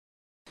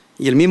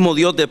y el mismo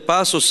Dios de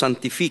paz os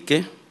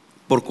santifique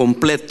por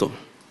completo,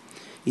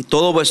 y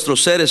todo vuestro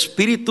ser,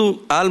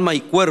 espíritu, alma y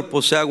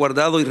cuerpo sea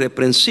guardado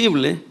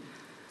irreprensible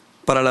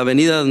para la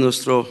venida de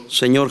nuestro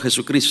Señor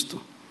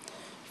Jesucristo.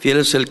 Fiel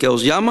es el que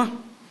os llama,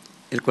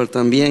 el cual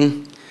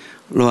también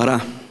lo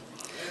hará.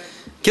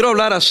 Quiero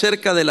hablar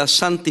acerca de la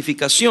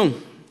santificación.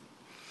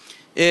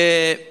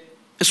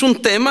 Es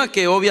un tema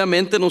que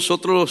obviamente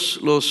nosotros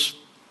los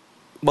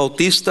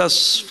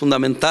bautistas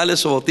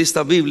fundamentales o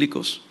bautistas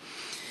bíblicos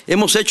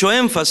hemos hecho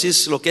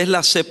énfasis lo que es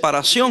la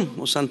separación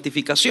o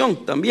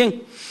santificación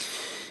también.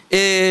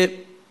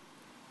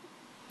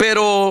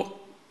 Pero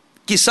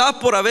quizás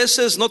por a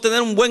veces no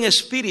tener un buen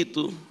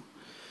espíritu,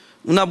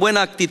 una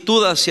buena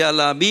actitud hacia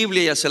la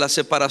Biblia y hacia la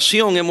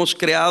separación, hemos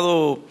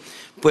creado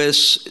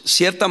pues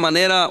cierta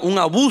manera un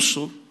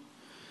abuso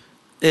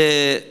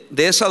de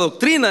esa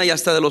doctrina y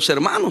hasta de los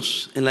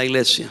hermanos en la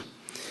iglesia.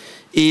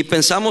 Y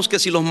pensamos que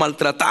si los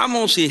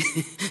maltratamos y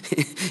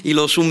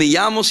los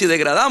humillamos y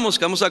degradamos,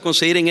 que vamos a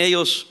conseguir en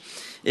ellos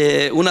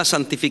una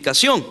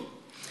santificación.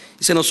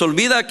 Y se nos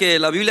olvida que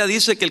la Biblia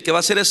dice que el que va a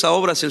hacer esa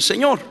obra es el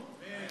Señor.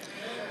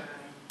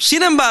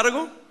 Sin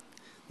embargo,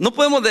 no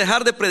podemos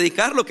dejar de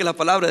predicar lo que la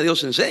palabra de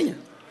Dios enseña.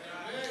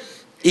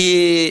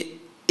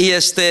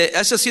 Ese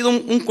ha sido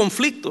un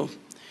conflicto.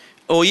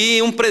 Oí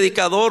un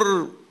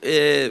predicador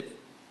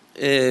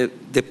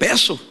de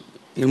peso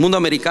en el mundo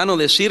americano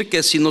decir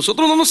que si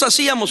nosotros no nos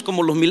hacíamos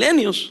como los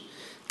milenios,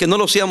 que no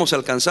los íbamos a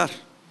alcanzar.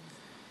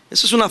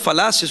 Esa es una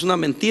falacia, es una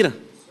mentira.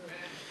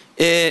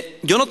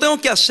 Yo no tengo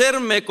que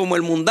hacerme como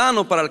el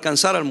mundano para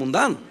alcanzar al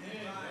mundano.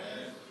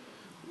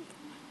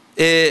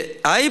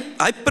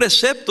 Hay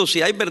preceptos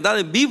y hay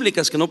verdades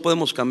bíblicas que no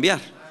podemos cambiar.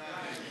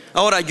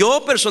 Ahora,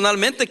 yo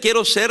personalmente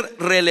quiero ser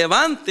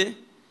relevante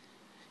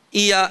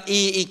y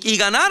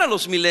ganar a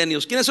los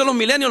milenios. ¿Quiénes son los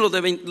milenios? Los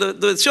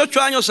de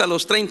 18 años a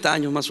los 30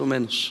 años más o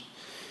menos.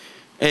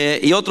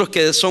 Y otros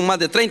que son más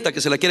de 30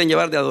 que se la quieren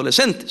llevar de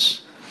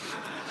adolescentes.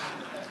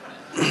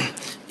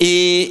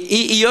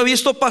 Y yo he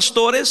visto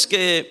pastores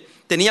que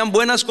tenían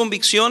buenas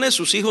convicciones,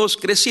 sus hijos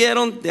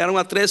crecieron, llegaron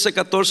a 13,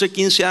 14,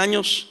 15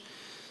 años,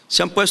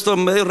 se han puesto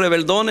medio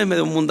rebeldones,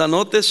 medio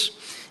mundanotes,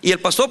 y el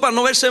pastor, para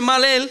no verse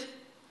mal él,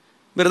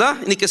 ¿verdad?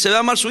 Ni que se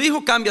vea mal su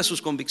hijo, cambia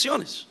sus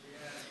convicciones.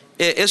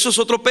 Eso es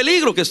otro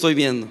peligro que estoy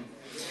viendo.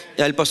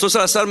 El pastor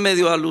Salazar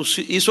medio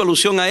hizo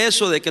alusión a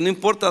eso, de que no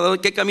importa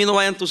qué camino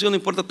vayan tus hijos, no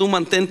importa, tú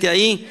mantente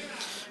ahí,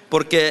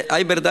 porque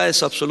hay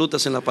verdades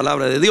absolutas en la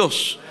palabra de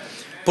Dios.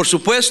 Por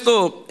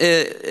supuesto,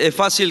 es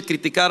fácil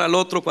criticar al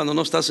otro cuando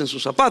no estás en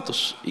sus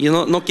zapatos, y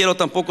no quiero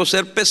tampoco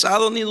ser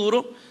pesado ni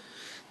duro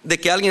de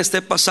que alguien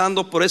esté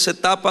pasando por esa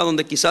etapa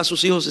donde quizás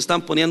sus hijos se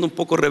están poniendo un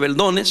poco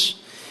rebeldones,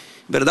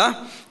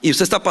 ¿verdad? Y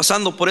usted está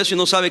pasando por eso y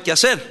no sabe qué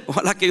hacer.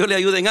 Ojalá que yo le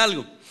ayude en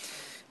algo.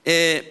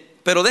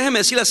 Pero déjeme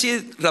decir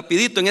así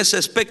rapidito en ese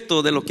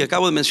aspecto de lo que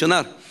acabo de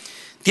mencionar.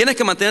 Tienes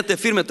que mantenerte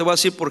firme, te voy a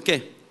decir por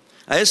qué.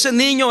 A ese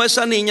niño o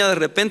esa niña de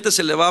repente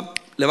le va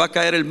a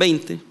caer el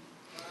 20,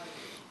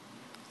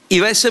 y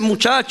va ese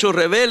muchacho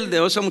rebelde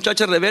o esa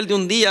muchacha rebelde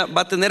un día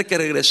va a tener que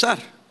regresar.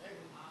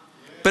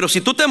 Pero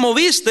si tú te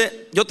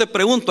moviste, yo te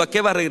pregunto, ¿a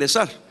qué va a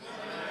regresar?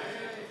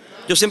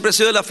 Yo siempre he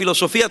sido de la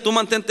filosofía, tú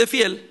mantente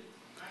fiel,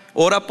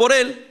 ora por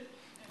él.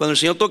 Cuando el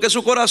Señor toque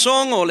su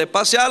corazón o le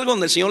pase algo,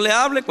 donde el Señor le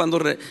hable, cuando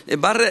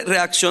va a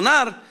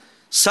reaccionar,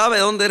 sabe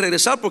dónde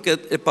regresar, porque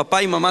el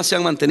papá y mamá se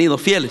han mantenido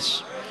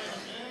fieles.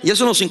 Y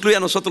eso nos incluye a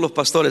nosotros los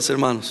pastores,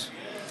 hermanos.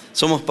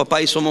 Somos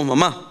papá y somos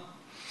mamá.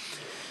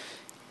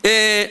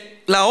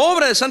 La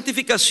obra de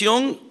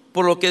santificación,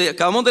 por lo que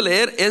acabamos de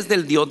leer, es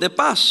del Dios de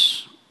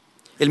paz.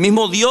 El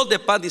mismo Dios de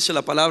paz, dice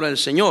la palabra del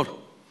Señor.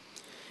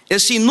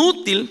 Es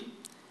inútil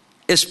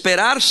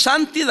esperar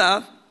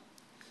santidad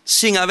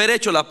sin haber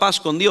hecho la paz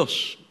con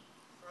Dios.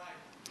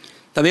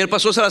 También el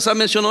pastor Salazar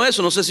mencionó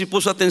eso, no sé si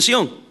puso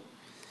atención,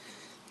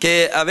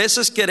 que a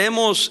veces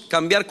queremos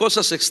cambiar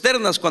cosas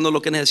externas cuando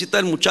lo que necesita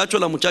el muchacho o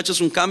la muchacha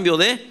es un cambio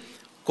de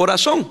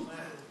corazón.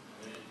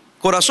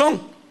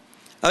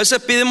 A veces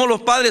pedimos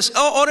los padres,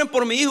 oren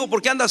por mi hijo,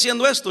 ¿por qué anda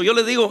haciendo esto? Yo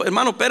les digo,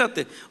 hermano,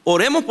 espérate,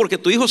 oremos porque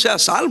tu hijo sea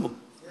salvo.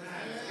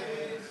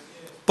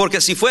 Porque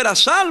si fuera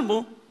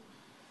salvo,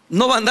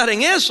 no va a andar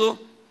en eso,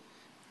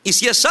 y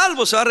si es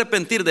salvo, se va a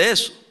arrepentir de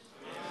eso.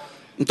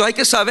 Entonces hay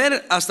que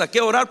saber hasta qué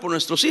orar por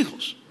nuestros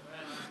hijos,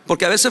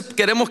 porque a veces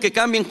queremos que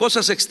cambien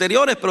cosas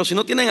exteriores, pero si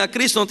no tienen a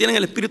Cristo, no tienen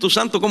el Espíritu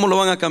Santo, ¿cómo lo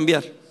van a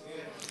cambiar?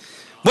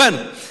 Bueno,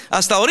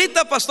 hasta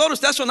ahorita, pastor,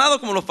 usted ha sonado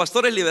como los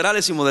pastores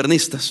liberales y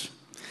modernistas.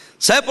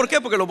 ¿Sabe por qué?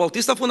 Porque los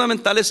bautistas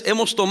fundamentales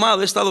hemos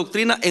tomado esta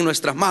doctrina en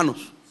nuestras manos.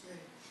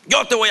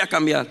 Yo te voy a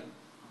cambiar.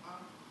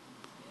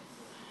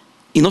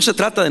 Y no se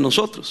trata de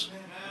nosotros,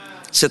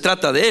 se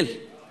trata de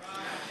Él.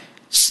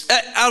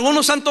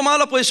 Algunos han tomado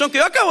la posición que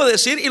yo acabo de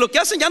decir, y lo que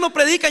hacen, ya no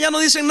predican, ya no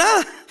dicen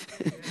nada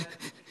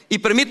y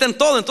permiten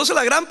todo. Entonces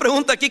la gran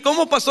pregunta aquí,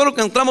 ¿cómo, pastor,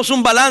 encontramos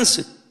un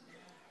balance?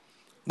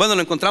 Bueno,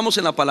 lo encontramos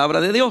en la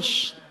palabra de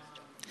Dios.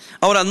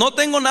 Ahora, no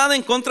tengo nada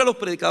en contra de los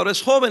predicadores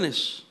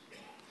jóvenes,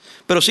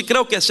 pero sí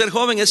creo que ser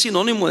joven es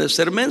sinónimo de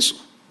ser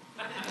menso.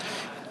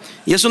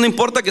 Y eso no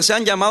importa que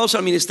sean llamados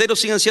al ministerio,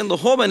 siguen siendo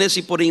jóvenes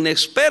y por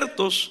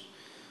inexpertos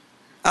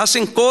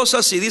hacen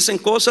cosas y dicen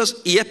cosas,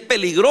 y es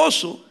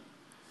peligroso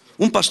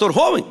un pastor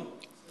joven,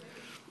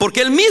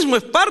 porque él mismo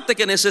es parte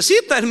que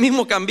necesita él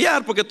mismo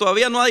cambiar, porque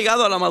todavía no ha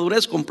llegado a la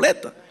madurez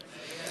completa.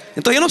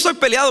 Entonces yo no estoy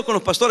peleado con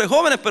los pastores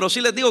jóvenes, pero sí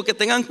les digo que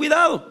tengan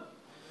cuidado.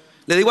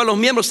 Le digo a los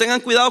miembros, tengan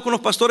cuidado con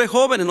los pastores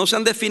jóvenes. No se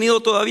han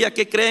definido todavía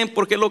qué creen,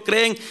 por qué lo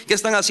creen, qué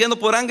están haciendo.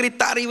 Podrán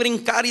gritar y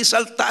brincar y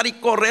saltar y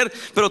correr,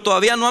 pero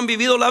todavía no han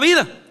vivido la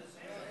vida.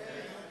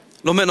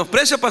 ¿Los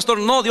menosprecia, pastor?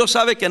 No, Dios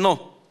sabe que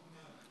no.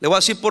 Le voy a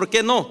decir por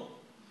qué no.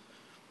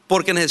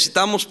 Porque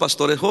necesitamos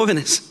pastores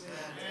jóvenes.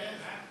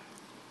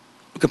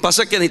 Lo que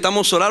pasa es que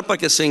necesitamos orar para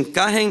que se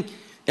encajen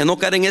en no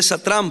caer en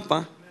esa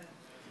trampa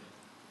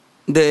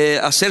de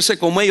hacerse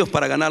como ellos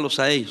para ganarlos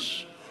a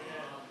ellos.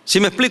 ¿Sí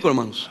me explico,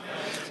 hermanos?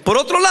 Por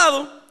otro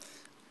lado,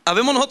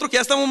 habemos nosotros que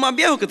ya estamos más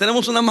viejos, que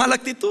tenemos una mala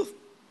actitud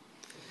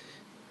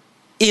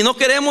y no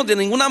queremos de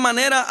ninguna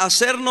manera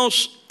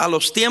hacernos a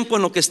los tiempos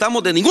en los que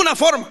estamos, de ninguna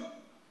forma.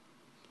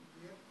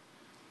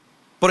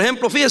 Por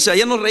ejemplo, fíjese,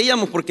 ayer nos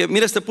reíamos porque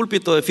mira este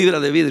púlpito de fibra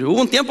de vidrio. Hubo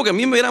un tiempo que a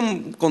mí me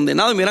hubieran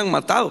condenado y me hubieran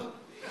matado.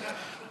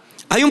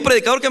 Hay un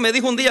predicador que me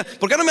dijo un día: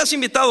 ¿por qué no me has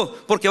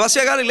invitado? Porque vas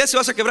a llegar a la iglesia y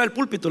vas a quebrar el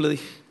púlpito, le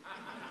dije.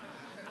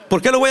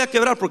 ¿Por qué lo voy a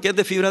quebrar? Porque es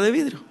de fibra de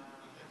vidrio.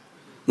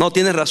 No,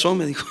 tienes razón,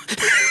 me dijo.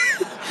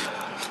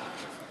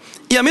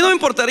 Y a mí no me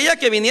importaría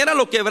que viniera,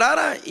 lo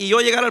quebrara y yo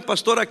llegara al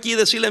pastor aquí y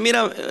decirle: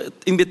 mira,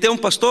 invité a un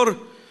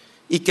pastor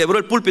y quebró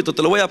el púlpito,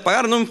 te lo voy a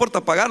pagar. No me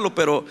importa pagarlo,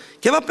 pero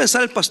 ¿qué va a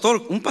pensar el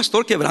pastor? ¿Un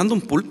pastor quebrando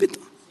un púlpito?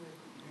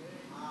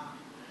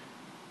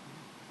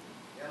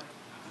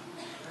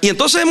 Y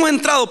entonces hemos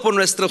entrado por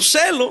nuestro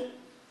celo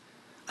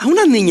a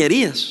unas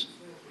niñerías.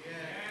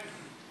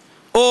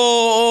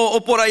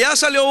 O por allá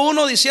salió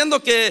uno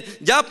diciendo que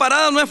ya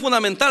Parada no es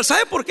fundamental.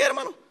 ¿Sabe por qué,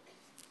 hermano?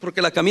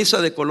 Porque la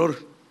camisa de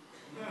color.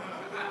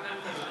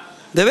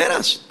 De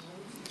veras.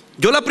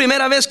 Yo la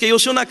primera vez que yo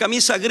usé una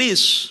camisa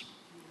gris,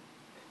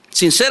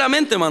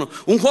 sinceramente, hermano,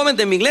 un joven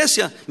de mi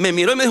iglesia me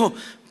miró y me dijo: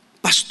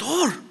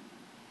 pastor,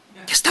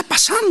 ¿qué está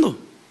pasando?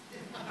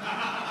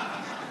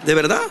 De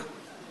verdad.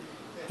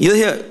 Y yo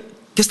dije: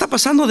 ¿qué está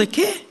pasando? ¿De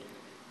qué?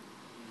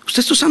 Usted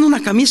está usando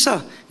una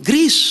camisa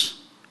gris.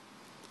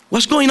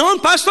 What's going on,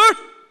 pastor?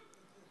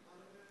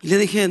 Y le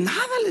dije: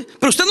 nada,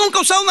 pero usted nunca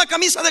ha usado una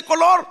camisa de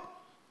color.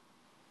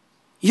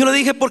 Y yo le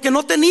dije: porque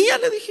no tenía,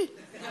 le dije.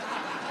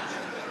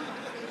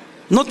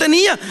 No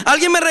tenía.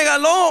 Alguien me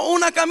regaló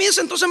una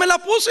camisa, entonces me la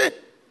puse.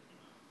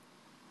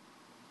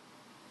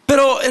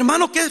 Pero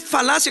hermano, qué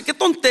falacia, qué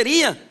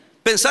tontería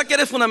pensar que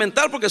eres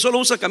fundamental porque solo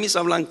usa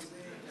camisa blanca.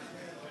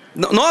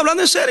 No,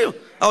 hablando en serio.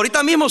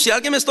 Ahorita mismo, si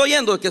alguien me está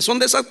oyendo que son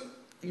de esas,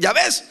 ya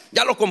ves,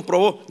 ya lo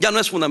comprobó, ya no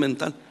es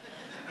fundamental.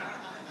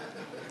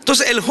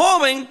 Entonces el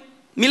joven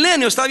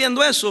milenio está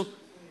viendo eso.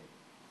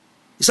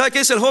 ¿Y sabe qué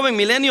dice el joven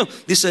milenio?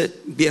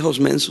 Dice: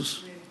 viejos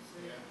mensos.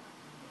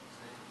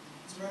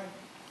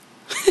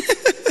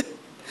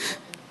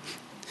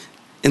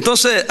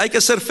 Entonces hay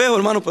que ser feo,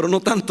 hermano, pero no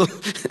tanto.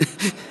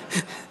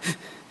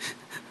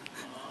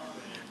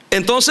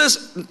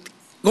 Entonces,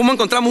 ¿cómo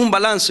encontramos un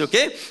balance? ¿Ok?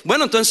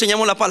 Bueno, entonces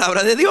enseñamos la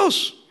palabra de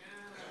Dios.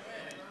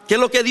 ¿Qué es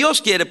lo que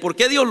Dios quiere? ¿Por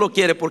qué Dios lo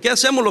quiere? ¿Por qué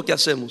hacemos lo que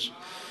hacemos?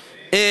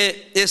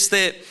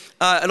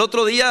 El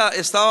otro día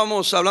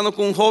estábamos hablando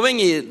con un joven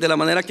y de la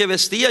manera que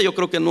vestía yo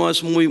creo que no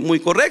es muy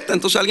correcta.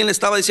 Entonces alguien le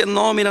estaba diciendo: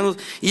 no, mira, no.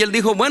 Y él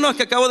dijo: bueno, es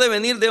que acabo de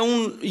venir de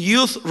un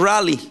youth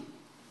rally.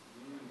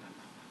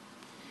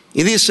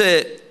 Y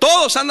dice: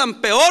 todos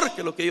andan peor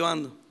que lo que yo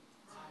ando.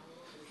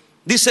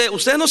 Dice: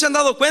 ustedes no se han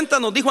dado cuenta,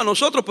 nos dijo a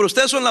nosotros, pero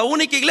ustedes son la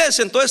única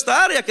iglesia en toda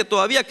esta área que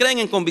todavía creen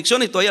en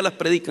convicciones y todavía las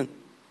predican.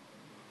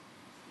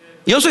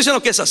 Y yo no estoy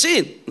diciendo que es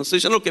así, no estoy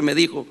diciendo lo que me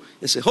dijo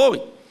ese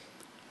joven.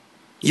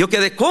 Y yo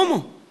quedé: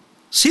 ¿cómo?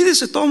 Sí,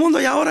 dice, todo el mundo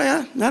ya ahora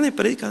ya nadie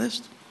predica de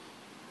esto.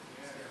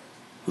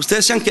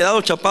 Ustedes se han quedado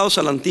chapados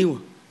a la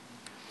antigua.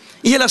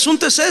 Y el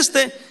asunto es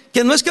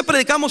que no es que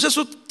predicamos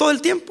eso todo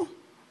el tiempo.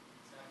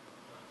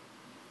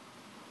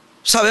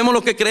 Sabemos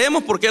lo que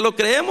creemos, por qué lo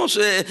creemos.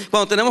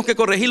 Cuando tenemos que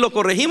corregir, lo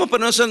corregimos, pero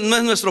no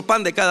es nuestro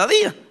pan de cada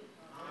día.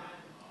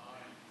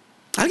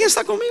 ¿Alguien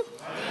está conmigo?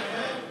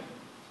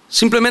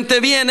 Simplemente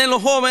vienen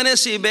los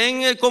jóvenes y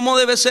ven cómo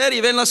debe ser,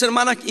 y ven las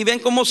hermanas y ven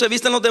cómo se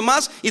visten los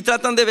demás y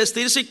tratan de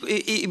vestirse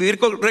y vivir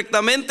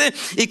correctamente.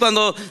 Y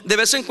cuando de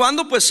vez en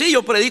cuando, pues sí,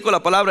 yo predico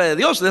la palabra de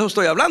Dios, de eso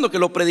estoy hablando, que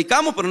lo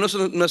predicamos, pero no es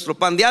nuestro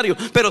pan diario.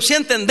 Pero sí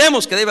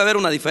entendemos que debe haber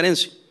una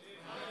diferencia.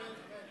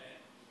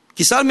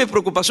 Quizás mi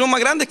preocupación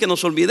más grande es que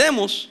nos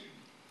olvidemos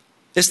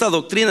esta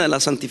doctrina de la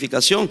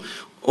santificación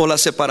o la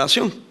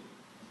separación.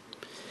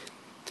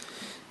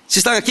 Si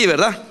están aquí,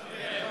 ¿verdad?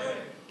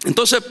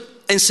 Entonces,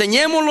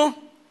 enseñémoslo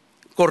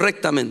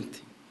correctamente.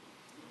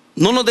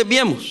 No nos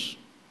desviemos.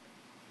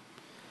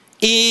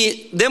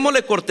 Y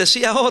démosle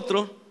cortesía a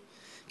otro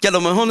que a lo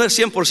mejor no es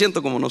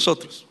 100% como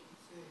nosotros.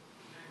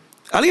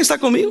 ¿Alguien está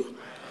conmigo?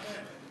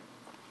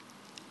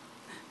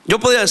 Yo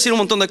podría decir un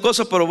montón de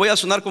cosas, pero voy a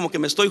sonar como que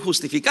me estoy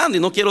justificando, y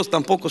no quiero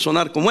tampoco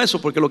sonar como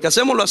eso, porque lo que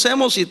hacemos lo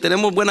hacemos y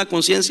tenemos buena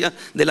conciencia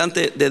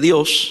delante de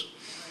Dios.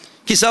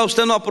 Quizá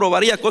usted no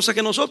aprobaría cosas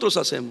que nosotros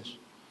hacemos.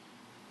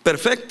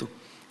 Perfecto.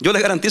 Yo le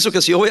garantizo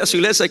que si yo voy a su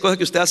iglesia hay cosas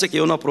que usted hace que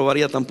yo no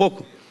aprobaría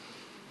tampoco.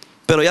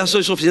 Pero ya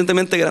soy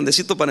suficientemente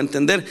grandecito para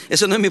entender,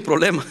 ese no es mi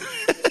problema.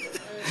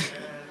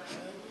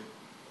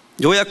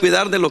 Yo voy a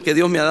cuidar de lo que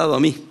Dios me ha dado a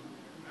mí.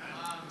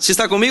 ¿Sí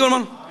está conmigo,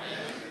 hermano?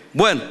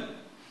 Bueno,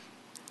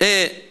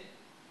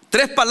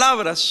 3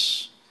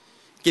 palabras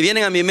que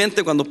vienen a mi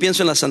mente cuando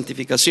pienso en la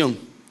santificación.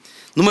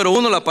 Número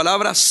 1, la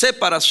palabra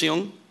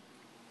separación.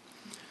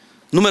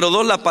 Número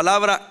 2, la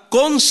palabra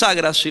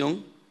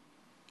consagración.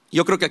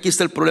 Yo creo que aquí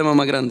está el problema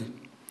más grande.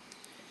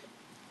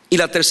 Y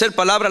la tercera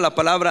palabra, la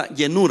palabra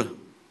llenura.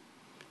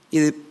 Y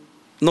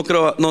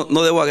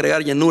no debo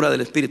agregar llenura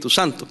del Espíritu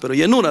Santo, pero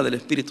llenura del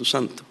Espíritu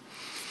Santo.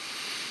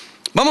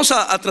 Vamos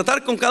a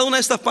tratar con cada una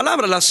de estas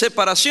palabras, la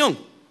separación.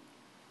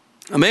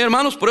 Amén,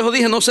 hermanos. Por eso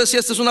dije, no sé si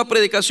esta es una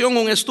predicación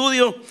o un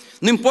estudio,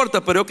 no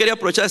importa, pero yo quería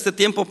aprovechar este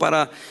tiempo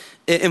para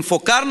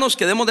enfocarnos,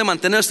 que debemos de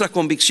mantener nuestras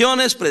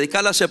convicciones,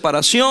 predicar la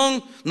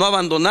separación, no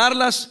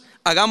abandonarlas,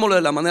 hagámoslo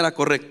de la manera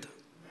correcta.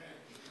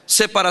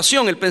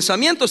 Separación, el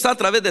pensamiento está a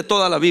través de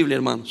toda la Biblia,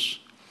 hermanos.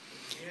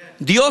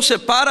 Dios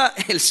separa,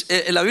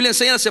 la Biblia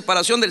enseña la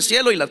separación del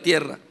cielo y la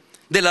tierra,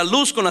 de la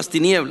luz con las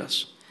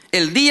tinieblas,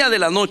 el día de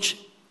la noche.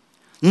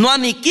 No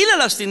aniquila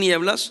las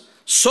tinieblas,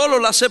 solo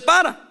las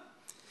separa.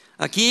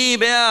 Aquí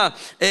vea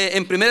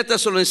en 1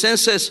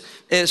 Tesalonicenses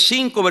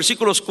 5,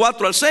 versículos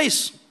 4 al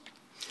 6.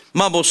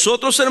 Mas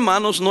vosotros,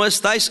 hermanos, no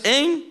estáis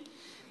en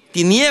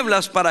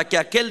tinieblas para que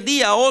aquel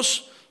día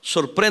os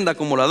sorprenda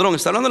como ladrón.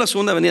 Está hablando de la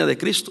segunda venida de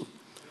Cristo.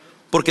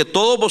 Porque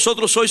todos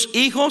vosotros sois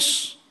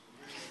hijos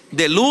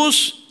de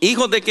luz.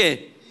 ¿Hijos de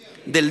qué?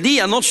 Del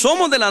día. No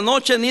somos de la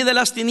noche ni de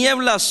las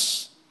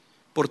tinieblas.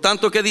 Por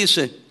tanto, ¿qué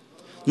dice?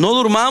 No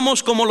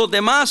durmamos como los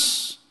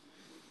demás,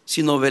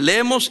 sino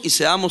velemos y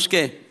seamos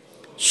 ¿qué?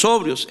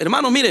 Sobrios.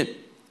 Hermanos,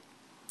 mire,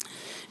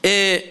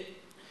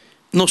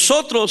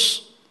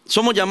 nosotros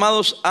somos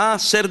llamados a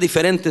ser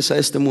diferentes a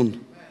este mundo.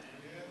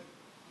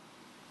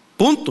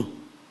 Punto.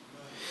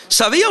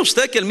 ¿Sabía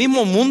usted que el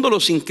mismo mundo,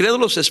 los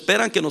incrédulos,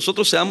 esperan que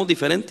nosotros seamos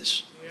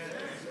diferentes?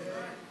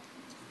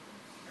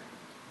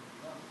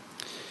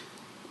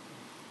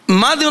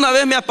 Más de una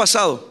vez me ha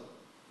pasado,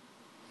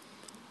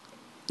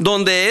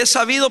 donde he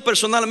sabido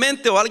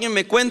personalmente o alguien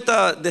me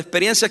cuenta de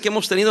experiencias que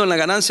hemos tenido en la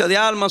ganancia de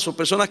almas, o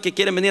personas que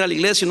quieren venir a la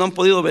iglesia y no han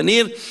podido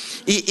venir,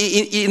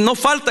 y no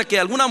falta que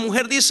alguna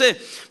mujer dice: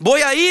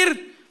 voy a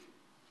ir,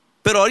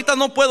 pero ahorita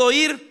no puedo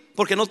ir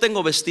porque no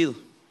tengo vestido.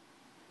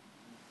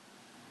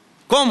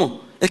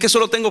 ¿Cómo? Es que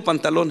solo tengo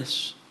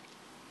pantalones.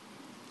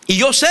 Y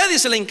yo sé,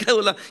 dice la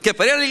incrédula, que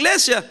para ir a la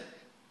iglesia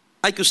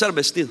hay que usar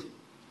vestido.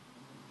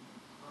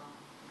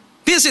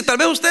 Fíjense, tal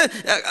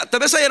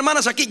vez hay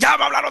hermanas aquí, ya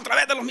va a hablar otra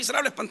vez de los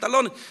miserables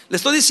pantalones. Le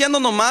estoy diciendo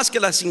nomás que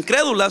las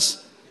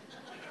incrédulas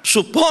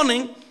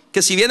suponen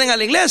que si vienen a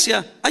la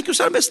iglesia hay que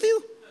usar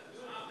vestido.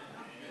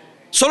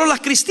 Solo las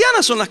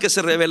cristianas son las que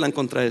se rebelan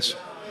contra eso.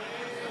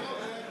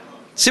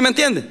 ¿Sí me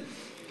entiende?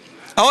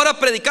 Ahora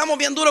predicamos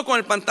bien duro con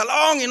el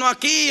pantalón y no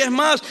aquí. Es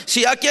más,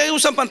 si aquí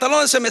usan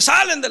pantalones se me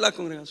salen de la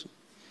congregación.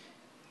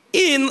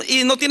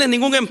 Y no tienes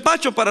ningún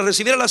empacho para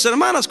recibir a las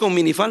hermanas con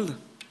minifalda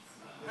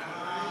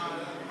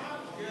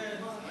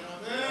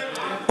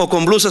o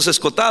con blusas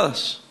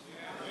escotadas.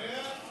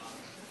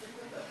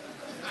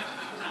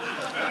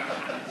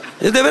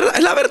 Es de verdad,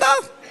 es la verdad.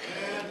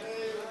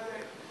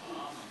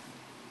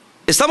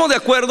 Estamos de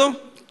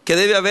acuerdo que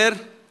debe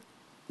haber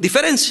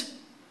diferencia,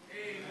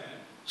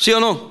 ¿sí o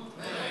no?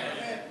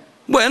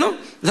 Bueno,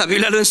 la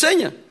Biblia lo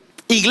enseña.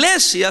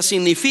 Iglesia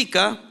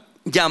significa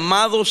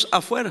llamados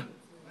afuera.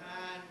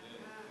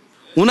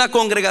 Una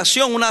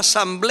congregación, una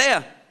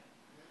asamblea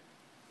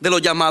de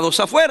los llamados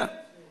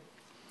afuera.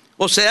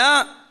 O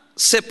sea,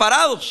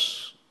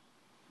 separados,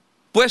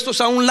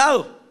 puestos a un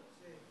lado,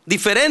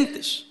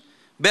 diferentes.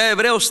 Vea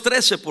Hebreos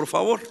 13, por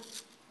favor.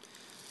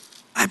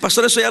 Ay,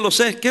 pastor, eso ya lo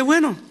sé. Qué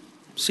bueno,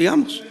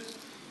 sigamos.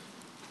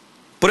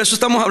 Por eso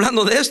estamos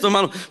hablando de esto,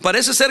 hermano.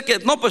 Parece ser que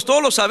no, pues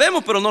todos lo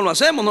sabemos, pero no lo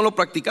hacemos, no lo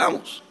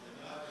practicamos,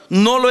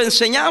 no lo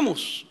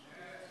enseñamos.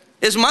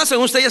 Es más,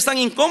 según usted ya están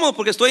incómodos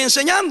porque estoy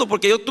enseñando,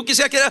 porque tú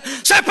quisieras que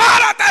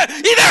sepárate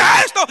y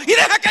deja esto y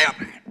deja aquello.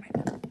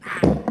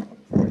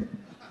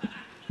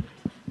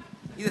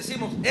 Y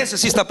decimos, ese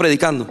sí está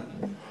predicando.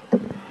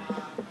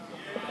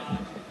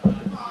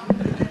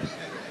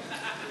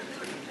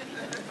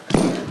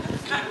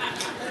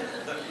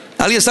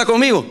 ¿Alguien está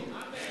conmigo?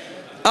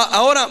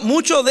 Ahora,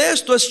 mucho de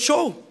esto es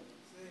show.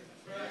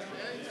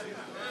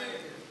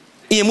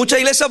 Y en muchas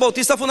iglesias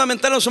bautistas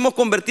fundamentales nos hemos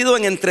convertido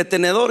en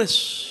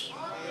entretenedores.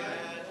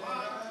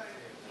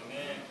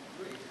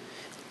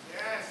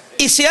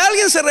 Y si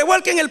alguien se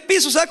revuelca en el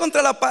piso, se da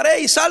contra la pared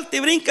y salta y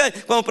brinca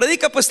cuando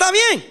predica, pues está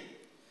bien.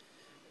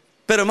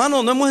 Pero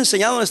hermano, no hemos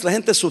enseñado a nuestra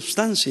gente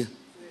substancia,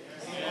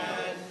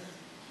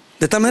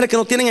 de tal manera que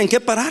no tienen en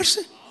qué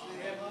pararse.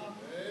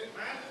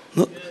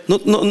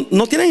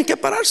 No tienen en qué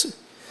pararse.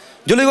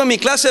 Yo le digo en mi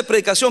clase de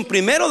predicación: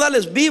 primero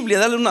dales Biblia,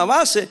 dale una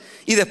base,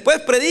 y después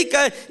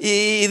predica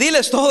y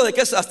diles todo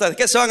hasta de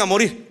qué se van a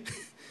morir.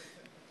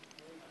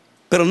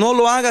 Pero no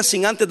lo hagas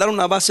sin antes dar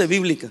una base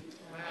bíblica.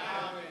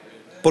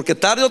 Porque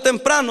tarde o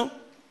temprano,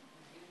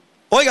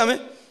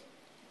 óigame,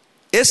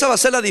 esa va a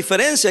ser la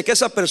diferencia, que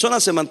esa persona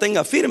se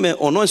mantenga firme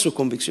o no en sus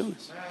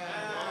convicciones.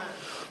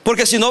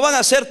 Porque si no, van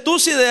a ser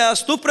tus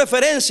ideas, tus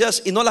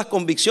preferencias y no las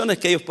convicciones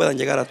que ellos puedan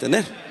llegar a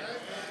tener.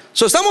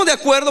 Estamos de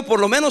acuerdo, por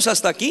lo menos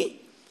hasta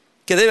aquí,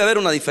 que debe haber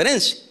una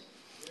diferencia.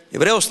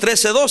 Hebreos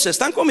 13:12,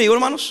 ¿están conmigo,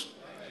 hermanos?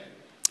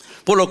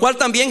 Por lo cual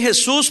también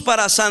Jesús,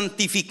 para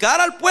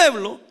santificar al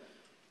pueblo,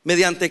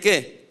 ¿mediante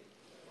qué?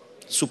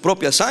 Su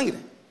propia sangre,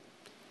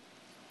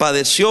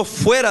 padeció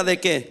fuera de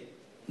qué?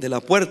 De la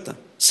puerta.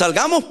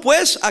 Salgamos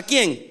pues, ¿a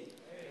quién?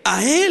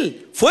 A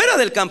Él, fuera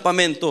del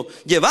campamento,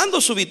 llevando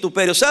su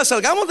vituperio. O sea,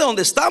 salgamos de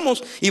donde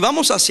estamos y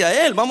vamos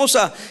hacia Él. Vamos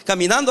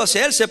caminando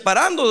hacia Él,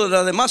 separando de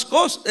las demás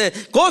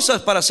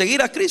cosas para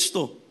seguir a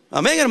Cristo.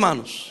 Amén,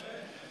 hermanos.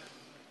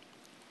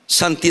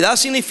 Santidad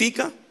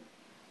significa,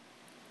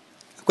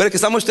 acuérdense que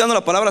estamos estudiando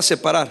la palabra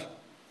separar.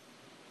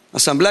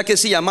 Asamblea, que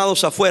es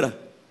llamados afuera.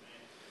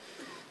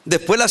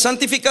 Después la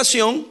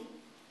santificación,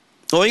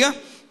 oiga,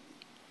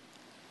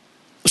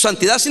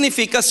 santidad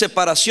significa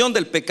separación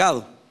del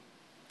pecado,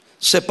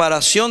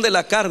 separación de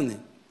la carne,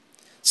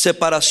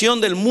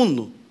 separación del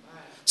mundo,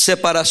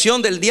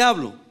 separación del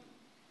diablo.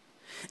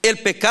 El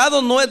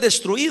pecado no es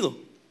destruido,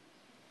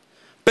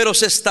 pero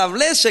se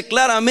establece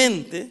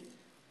claramente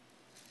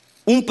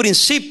un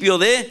principio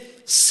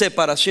de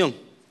separación.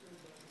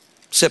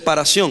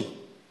 Separación.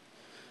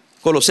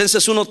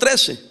 Colosenses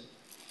 1:13.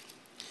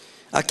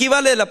 Aquí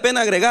vale la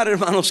pena agregar,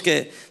 hermanos,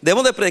 que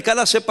debemos de predicar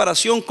la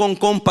separación con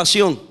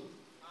compasión.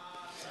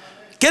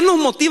 ¿Qué nos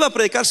motiva a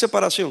predicar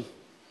separación?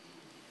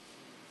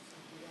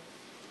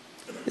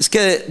 Es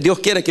que Dios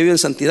quiere que viva en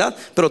santidad,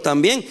 pero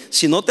también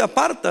si no te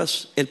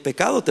apartas, el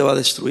pecado te va a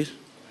destruir.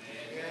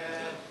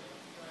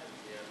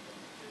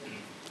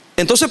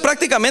 Entonces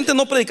prácticamente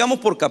no predicamos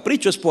por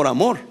capricho, es por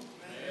amor.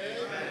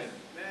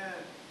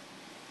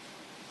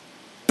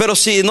 Pero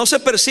si no se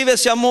percibe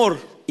ese amor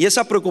y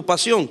esa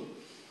preocupación,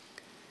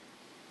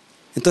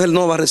 entonces Él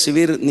no va a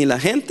recibir ni la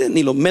gente,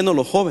 ni lo menos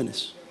los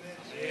jóvenes.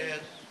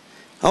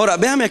 Ahora,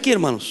 véanme aquí,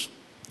 hermanos.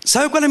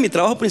 ¿Sabe cuál es mi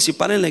trabajo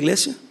principal en la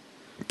iglesia?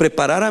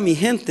 Preparar a mi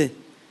gente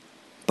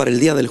para el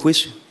día del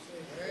juicio.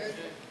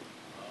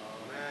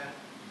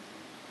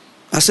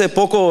 Hace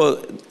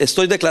poco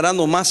estoy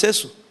declarando más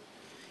eso.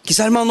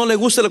 Quizás, hermano, no le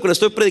guste lo que le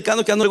estoy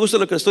predicando, quizás no le guste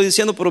lo que le estoy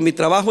diciendo, pero mi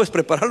trabajo es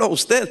prepararlo a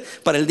usted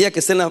para el día que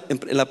esté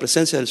en la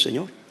presencia del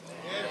Señor.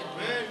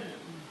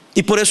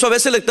 Y por eso a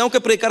veces le tengo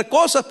que predicar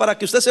cosas para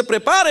que usted se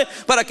prepare,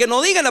 para que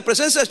no diga en la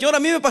presencia del Señor: a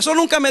mí me pasó,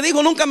 nunca me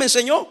dijo, nunca me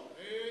enseñó.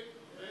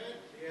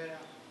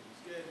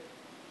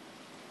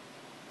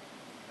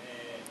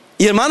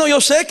 Y hermano, yo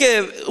sé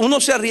que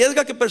uno se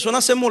arriesga a que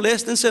personas se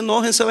molesten, se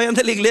enojen, se vayan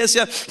de la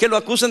iglesia, que lo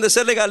acusen de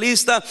ser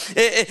legalista,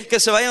 que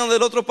se vayan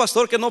del otro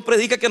pastor que no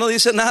predica, que no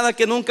dice nada,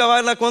 que nunca va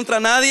a ir contra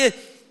nadie.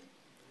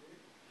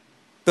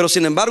 Pero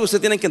sin embargo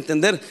usted tiene que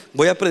entender: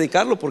 voy a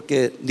predicarlo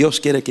porque Dios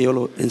quiere que yo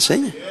lo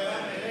enseñe.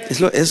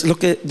 Es lo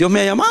que Dios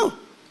me ha llamado.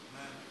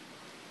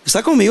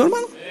 ¿Está conmigo,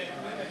 hermano?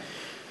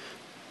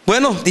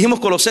 Bueno, dijimos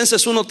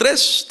Colosenses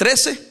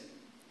 1:13.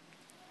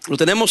 Lo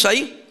tenemos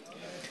ahí.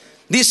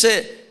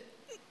 Dice,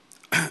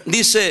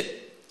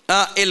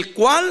 el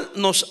cual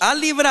nos ha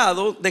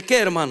librado ¿de qué,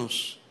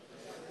 hermanos?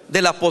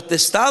 De la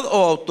potestad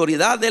o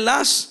autoridad de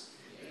las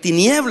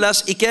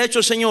tinieblas. ¿Y qué ha hecho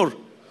el Señor?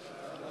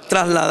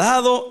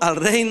 Trasladado al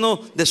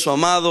reino de su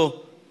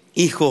amado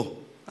Hijo.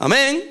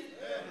 Amén.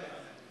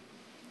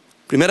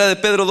 Primera de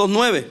Pedro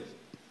 2:9.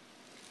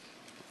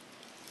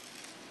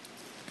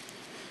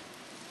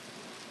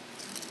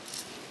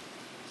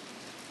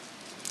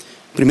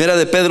 Primera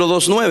de Pedro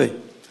 2:9.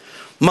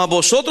 Mas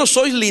vosotros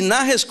sois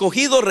linaje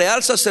escogido,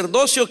 real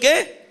sacerdocio,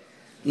 ¿qué?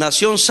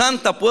 Nación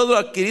santa, pueblo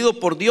adquirido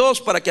por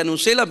Dios, para que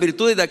anunciéis las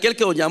virtudes de aquel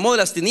que os llamó de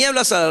las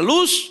tinieblas a la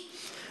luz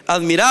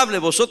admirable.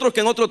 Vosotros que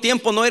en otro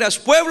tiempo no eras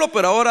pueblo,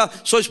 pero ahora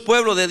sois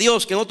pueblo de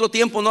Dios, que en otro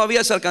tiempo no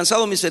habíais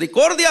alcanzado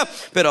misericordia,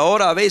 pero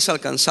ahora habéis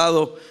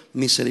alcanzado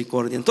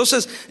misericordia.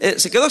 Entonces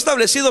se quedó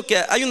establecido que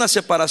hay una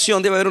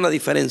separación, debe haber una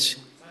diferencia.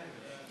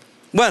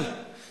 Bueno,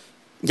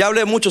 ya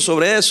hablé mucho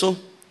sobre eso,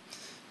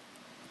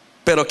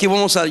 pero aquí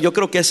yo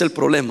creo que es el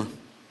problema.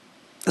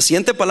 La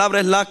siguiente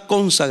palabra es la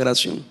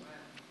consagración.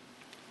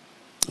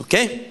 ¿Ok?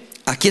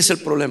 Aquí es el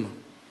problema.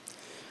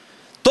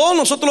 Todos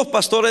nosotros los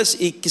pastores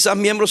y quizás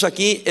miembros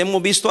aquí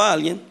hemos visto a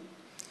alguien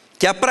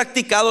que ha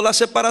practicado la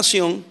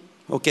separación,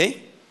 ¿ok?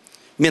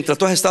 Mientras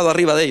tú has estado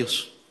arriba de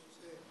ellos.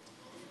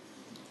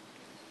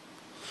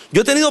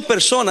 Yo he tenido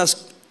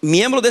personas,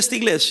 miembros de esta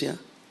iglesia,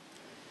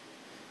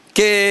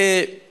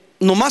 que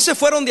nomás se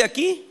fueron de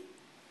aquí,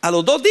 a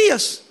los 2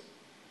 días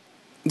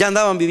ya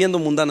andaban viviendo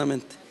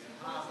mundanamente.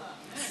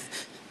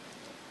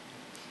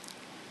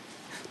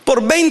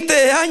 Por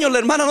 20 años la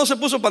hermana no se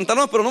puso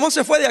pantalones, pero nomás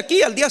se fue de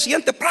aquí, al día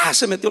siguiente ¡prá!,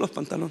 se metió los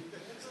pantalones.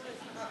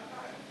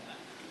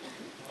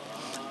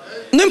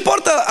 No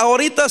importa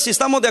ahorita si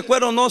estamos de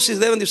acuerdo o no, si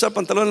deben de usar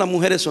pantalones las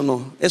mujeres o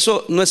no.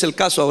 Eso no es el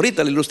caso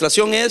ahorita. La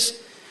ilustración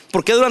es: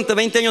 ¿por qué durante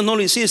 20 años no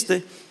lo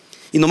hiciste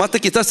y nomás te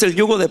quitaste el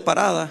yugo de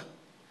Parada,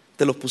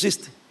 te los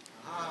pusiste?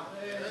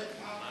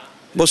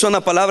 Vos sos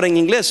una palabra en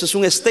inglés, es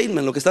un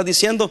statement. Lo que estás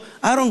diciendo,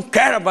 I don't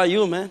care about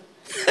you, man.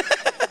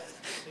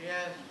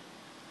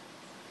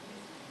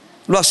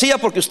 Lo hacía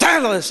porque usted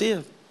lo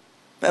decía.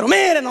 Pero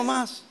mire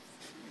nomás.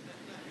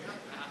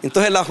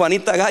 Entonces la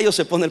Juanita Gallo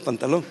se pone el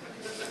pantalón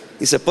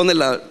y se pone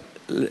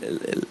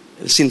el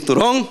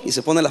cinturón y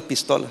se pone las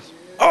pistolas.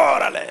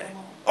 Órale,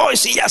 hoy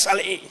sí ya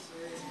salí.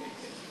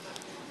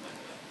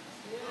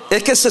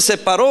 Es que se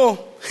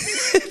separó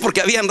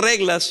porque habían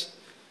reglas,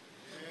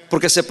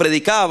 porque se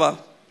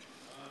predicaba,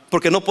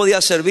 porque no podía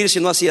servir si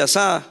no hacía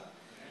asá,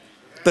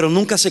 pero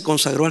nunca se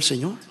consagró al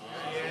Señor.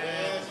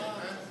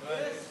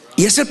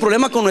 Y ese es el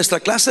problema con nuestra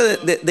clase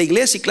de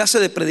iglesia y clase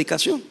de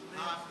predicación,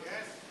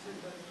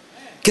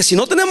 que si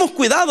no tenemos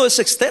cuidado es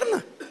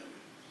externa.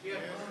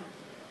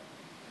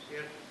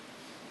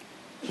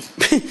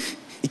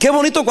 Y qué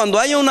bonito cuando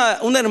hay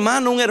un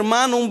hermano,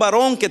 un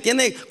varón que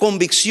tiene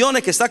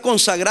convicciones, que está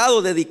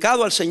consagrado,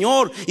 dedicado al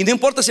Señor, y no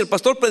importa si el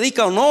pastor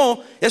predica o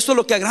no, esto es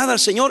lo que agrada al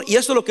Señor y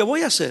esto es lo que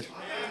voy a hacer.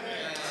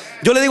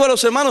 Yo le digo a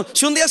los hermanos,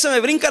 si un día se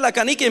me brinca la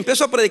canica y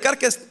empiezo a predicar,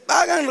 que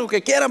hagan lo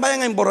que quieran,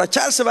 vayan a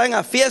emborracharse, vayan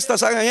a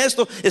fiestas, hagan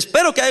esto.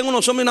 Espero que haya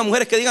unos hombres y unas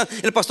mujeres que digan,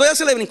 el pastor ya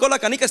se le brincó la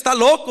canica, está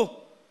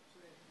loco.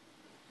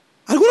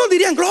 Algunos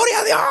dirían, gloria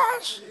a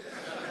Dios.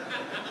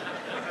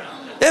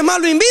 Es más,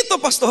 lo invito,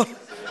 pastor.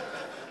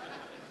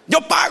 Yo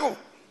pago.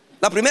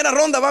 La primera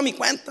ronda va a mi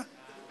cuenta.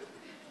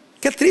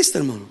 Qué triste,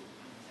 hermano.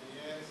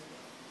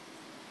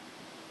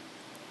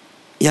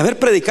 Y haber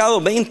predicado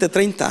 20,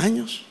 30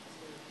 años.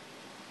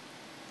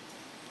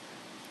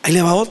 Ahí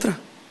le va otra.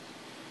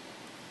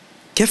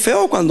 Qué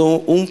feo cuando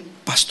un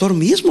pastor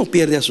mismo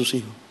pierde a sus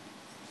hijos.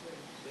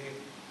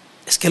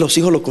 Es que los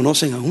hijos lo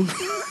conocen a uno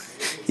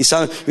y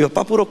saben, mi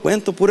papá puro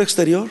cuento, puro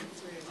exterior.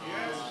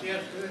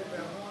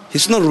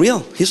 He's not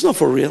real. He's not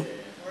for real.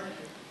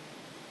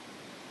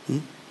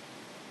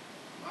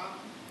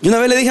 Y una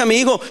vez le dije a mi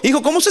hijo,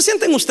 ¿cómo se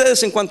sienten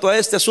ustedes en cuanto a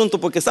este asunto?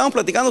 Porque estaban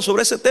platicando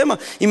sobre ese tema.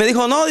 Y me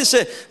dijo, no,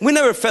 dice, we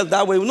never felt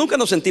that way. Nunca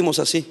nos sentimos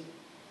así.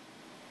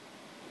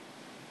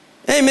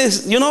 Hey, me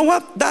dice, you know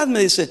what, Dad,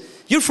 me dice,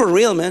 you're for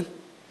real, man.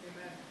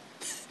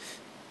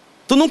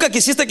 Tú nunca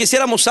quisiste que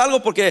hiciéramos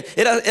algo porque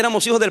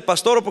éramos hijos del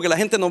pastor o porque la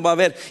gente nos va a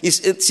ver. Y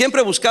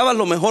siempre buscabas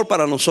lo mejor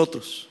para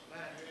nosotros.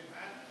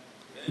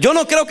 Yo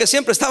no creo que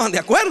siempre estaban de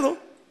acuerdo,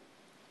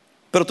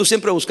 pero tú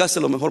siempre buscaste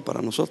lo mejor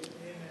para nosotros.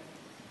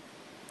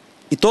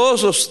 Y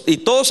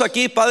todos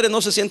aquí, padre,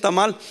 no se sienta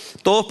mal.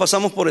 Todos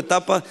pasamos por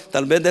etapas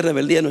tal vez de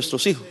rebeldía de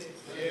nuestros hijos.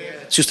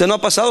 Si usted no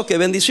ha pasado, qué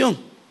bendición.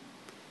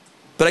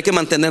 Pero hay que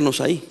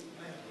mantenernos ahí.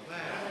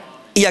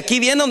 Y aquí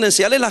viene donde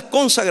enseñarles la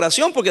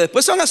consagración, porque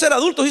después se van a hacer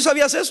adultos. ¿Y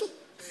sabías eso?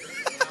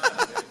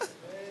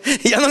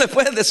 Y ya no les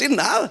puedes decir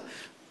nada.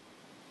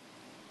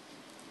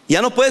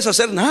 Ya no puedes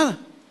hacer nada.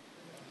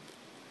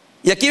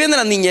 Y aquí vienen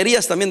las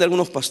niñerías también de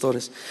algunos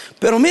pastores.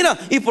 Pero mira,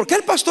 ¿y por qué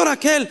el pastor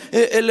aquel,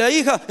 la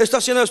hija está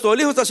haciendo esto,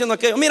 el hijo está haciendo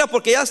aquello? Mira,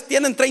 porque ya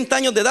tienen 30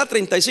 años de edad,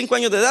 35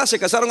 años de edad, se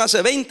casaron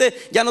hace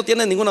 20, ya no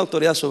tienen ninguna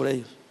autoridad sobre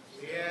ellos.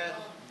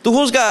 Tú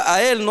juzgas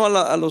a él, no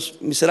a los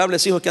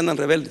miserables hijos que andan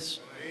rebeldes.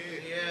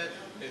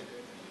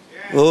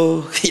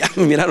 Oh, ya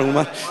me miraron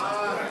mal.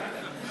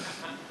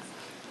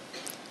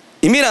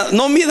 Y mira,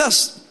 no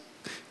midas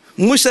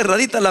muy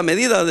cerradita la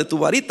medida de tu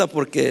varita,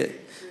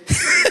 porque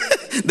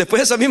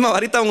después esa misma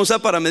varita van a usar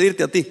para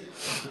medirte a ti.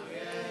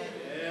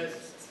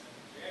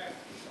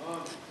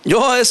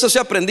 Yo eso sí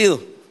he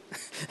aprendido.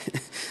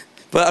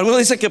 Pero algunos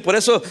dicen que por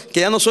eso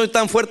que ya no soy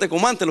tan fuerte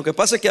como antes. Lo que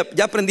pasa es que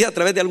ya aprendí a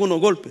través de algunos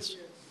golpes.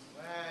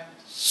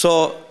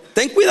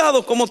 Ten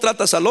cuidado cómo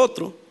tratas al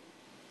otro,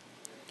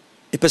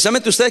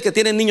 especialmente ustedes que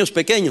tienen niños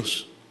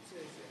pequeños,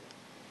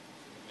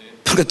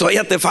 porque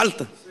todavía te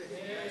falta.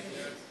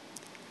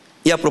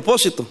 Y a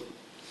propósito,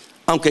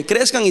 aunque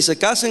crezcan y se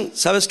casen,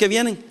 ¿sabes qué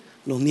vienen?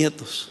 Los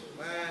nietos.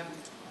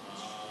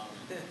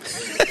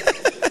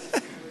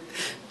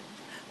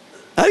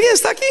 ¿Alguien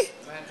está aquí?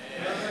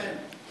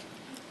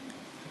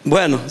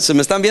 Bueno, se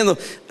me están viendo.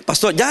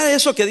 Pastor, ya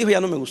eso que dijo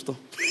ya no me gustó.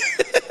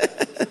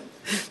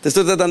 Te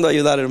estoy tratando de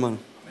ayudar, hermano.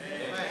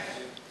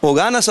 O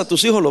ganas a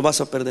tus hijos, los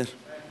vas a perder.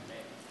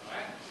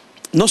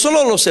 No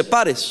solo los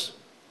separes.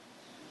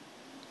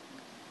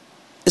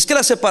 Es que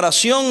la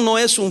separación no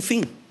es un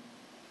fin.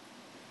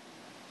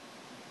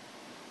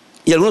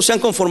 Y algunos se han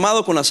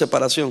conformado con la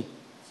separación.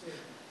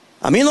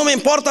 A mí no me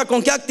importa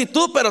con qué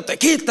actitud, pero te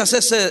quitas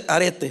ese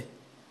arete.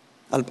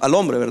 Al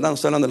hombre, ¿verdad? No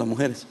estoy hablando de las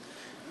mujeres.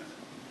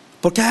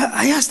 Porque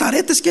hay hasta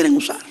aretes quieren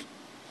usar.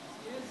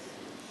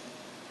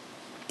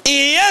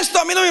 Y esto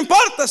a mí no me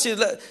importa si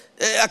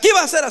aquí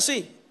va a ser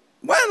así.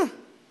 Bueno,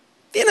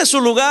 tiene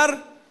su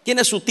lugar,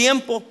 tiene su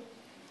tiempo,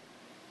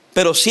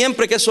 pero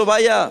siempre que eso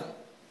vaya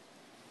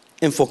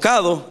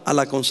enfocado a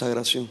la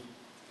consagración.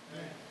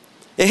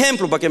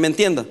 Ejemplo para que me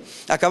entiendan.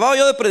 Acababa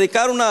yo de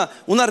predicar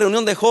una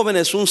reunión de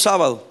jóvenes un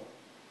sábado.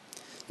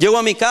 Llego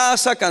a mi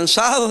casa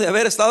cansado de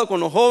haber estado con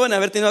los jóvenes,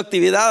 haber tenido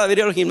actividad, de haber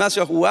ido al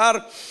gimnasio a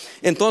jugar.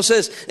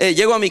 Entonces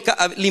llego a mi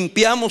casa,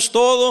 limpiamos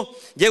todo.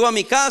 Llego a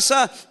mi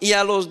casa y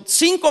a los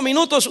 5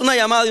 minutos una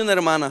llamada de una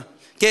hermana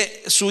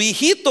que su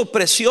hijito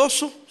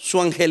precioso,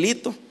 su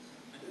angelito,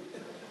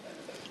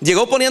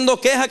 Llegó poniendo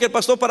queja que el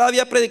pastor Parada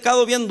había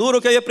predicado bien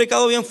duro, que había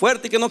predicado bien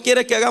fuerte y que no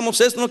quiere que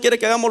hagamos esto, no quiere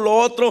que hagamos lo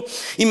otro.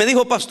 Y me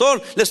dijo: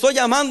 pastor, le estoy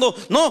llamando.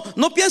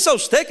 ¿No piensa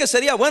usted que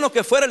sería bueno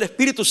que fuera el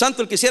Espíritu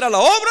Santo el que hiciera la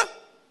obra?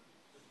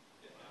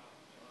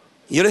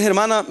 Y yo le dije: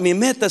 hermana, mi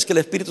meta es que el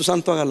Espíritu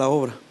Santo haga la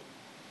obra.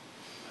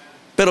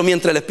 Pero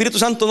mientras el Espíritu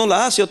Santo no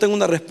la hace, yo tengo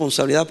una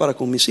responsabilidad para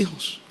con mis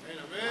hijos.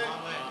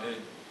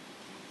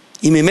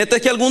 Y mi meta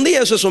es que algún día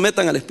ellos se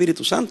sometan al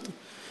Espíritu Santo.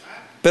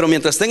 Pero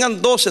mientras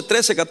tengan 12,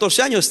 13,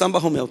 14 años, están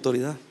bajo mi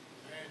autoridad.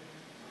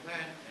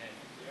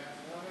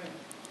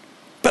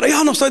 Pero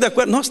yo no estoy de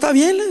acuerdo. No, está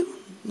bien,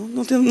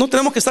 no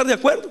tenemos que estar de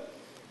acuerdo.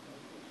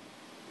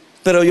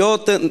 Pero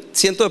yo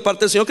siento de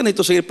parte del Señor que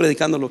necesito seguir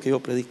predicando lo que yo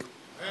predico.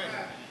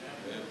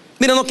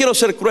 Mira, no quiero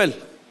ser cruel,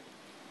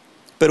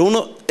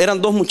 pero eran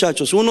dos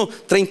muchachos, uno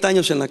 30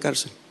 años en la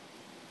cárcel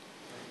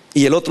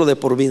y el otro de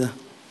por vida.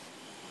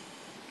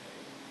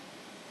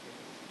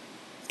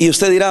 Y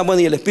usted dirá: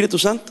 bueno, ¿y el Espíritu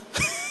Santo?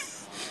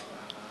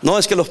 No,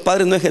 es que los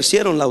padres no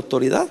ejercieron la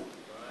autoridad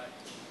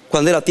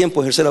cuando era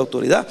tiempo de ejercer la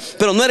autoridad,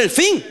 pero no era el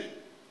fin.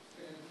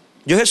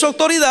 Yo ejerzo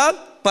autoridad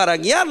para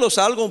guiarlos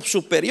a algo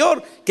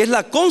superior, que es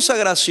la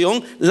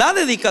consagración, la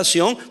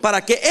dedicación,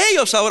 para que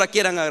ellos ahora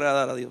quieran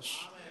agradar a Dios.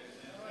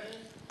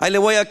 Ahí le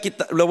voy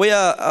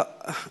a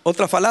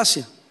otra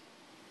falacia.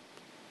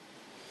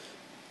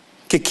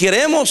 Que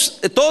queremos,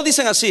 todos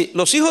dicen así: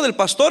 los hijos del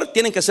pastor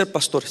tienen que ser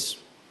pastores,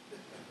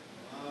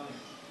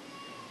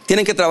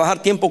 tienen que trabajar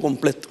tiempo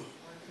completo.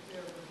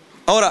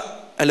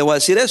 Ahora, le voy a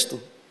decir esto: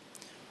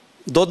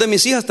 2 de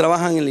mis hijas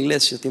trabajan en la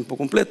iglesia a tiempo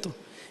completo.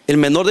 El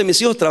menor de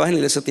mis hijos trabaja en la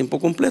iglesia a tiempo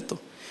completo.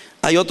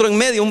 Hay otro en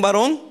medio, un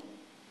varón,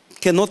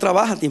 que no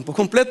trabaja a tiempo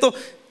completo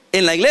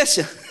en la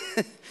iglesia.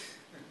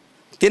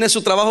 Tiene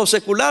su trabajo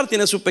secular,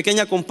 tiene su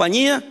pequeña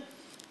compañía,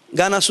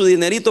 gana su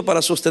dinerito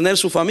para sostener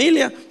su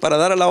familia, para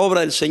dar a la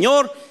obra del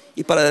Señor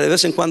y para de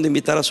vez en cuando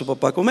invitar a su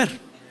papá a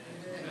comer.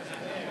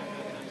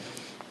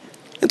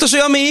 Entonces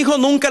yo a mi hijo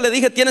nunca le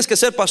dije: tienes que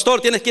ser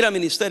pastor, tienes que ir al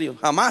ministerio.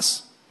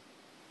 Jamás.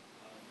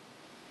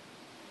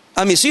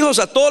 A mis hijos,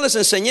 a todos les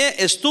enseñé: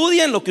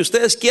 estudien lo que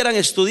ustedes quieran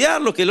estudiar,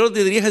 lo que Dios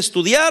les dirige a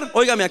estudiar.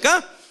 Óigame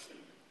acá: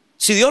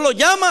 si Dios lo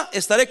llama,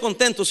 estaré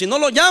contento. Si no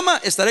lo llama,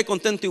 estaré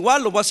contento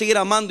igual. Lo voy a seguir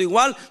amando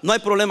igual. No hay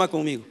problema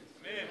conmigo.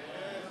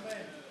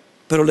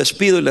 Pero les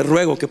pido y les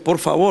ruego que por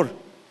favor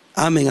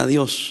amen a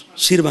Dios,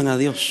 sirvan a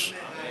Dios,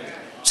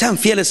 sean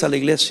fieles a la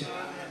iglesia,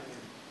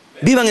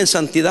 vivan en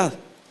santidad.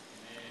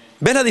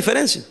 ¿Ven la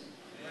diferencia?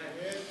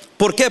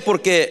 ¿Por qué?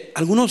 Porque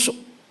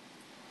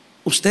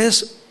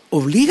ustedes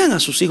obligan a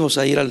sus hijos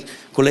a ir al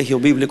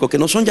colegio bíblico, que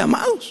no son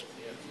llamados.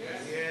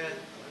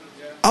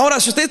 Ahora,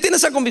 si usted tiene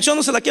esa convicción,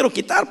 no se la quiero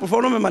quitar, por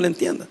favor no me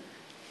malentienda.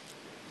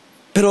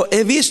 Pero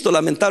he visto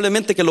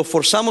lamentablemente que lo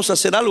forzamos a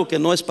hacer algo que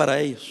no es para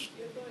ellos.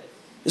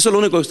 Eso es lo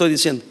único que estoy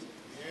diciendo.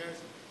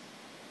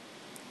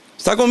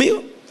 ¿Está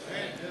conmigo?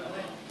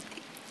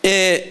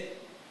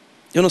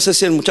 Yo no sé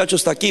si el muchacho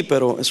está aquí,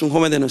 pero es un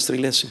joven de nuestra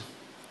iglesia.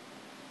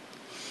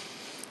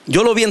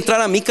 Yo lo vi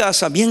entrar a mi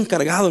casa bien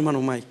cargado, hermano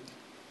Mike.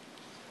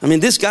 I mean,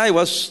 this guy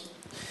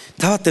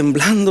estaba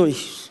temblando y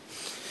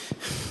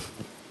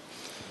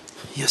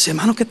yo decía: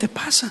 hermano, ¿qué te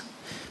pasa?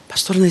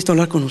 Pastor, necesito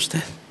hablar con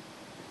usted.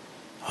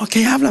 Ok,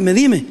 háblame,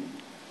 dime.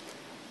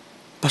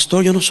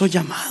 Pastor, yo no soy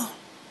llamado.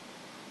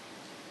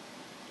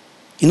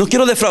 Y no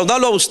quiero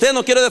defraudarlo a usted,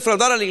 no quiero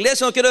defraudar a la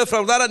iglesia, no quiero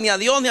defraudar ni a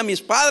Dios, ni a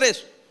mis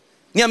padres,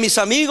 ni a mis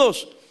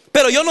amigos.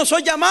 Pero yo no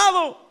soy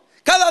llamado.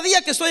 Cada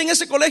día que estoy en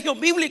ese colegio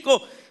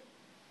bíblico,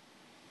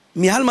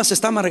 mi alma se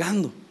está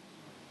amargando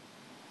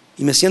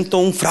y me siento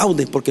un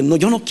fraude, porque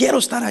yo no quiero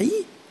estar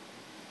ahí.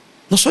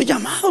 No soy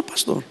llamado,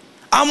 pastor.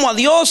 Amo a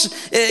Dios,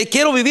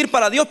 quiero vivir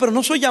para Dios, pero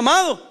no soy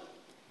llamado.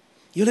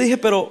 Yo le dije: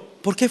 pero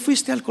 ¿por qué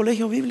fuiste al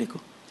colegio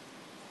bíblico?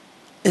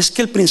 Es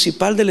que el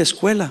principal de la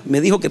escuela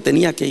me dijo que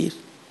tenía que ir.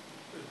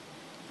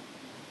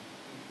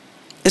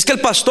 Es que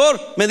el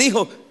pastor me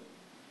dijo,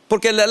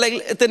 porque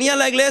tenía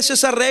la iglesia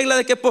esa regla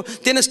de que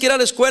tienes que ir a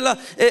la escuela,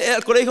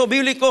 al colegio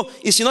bíblico,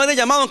 y si no eres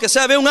llamado, aunque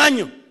sea, ve un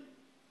año.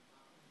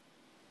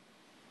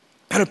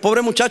 Pero el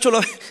pobre muchacho,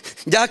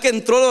 ya que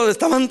entró,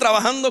 estaban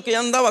trabajando, que ya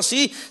andaba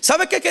así.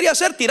 ¿Sabe qué quería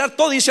hacer? Tirar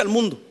todo y irse al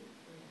mundo.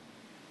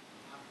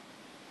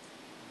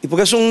 Y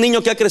porque es un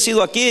niño que ha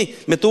crecido aquí,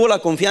 me tuvo la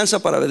confianza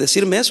para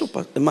decirme eso,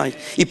 Mike,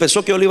 y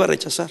pensó que yo lo iba a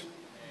rechazar.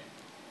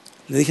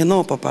 Le dije: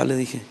 no, papá, le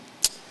dije,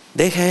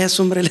 deja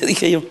eso, hombre, le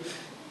dije yo.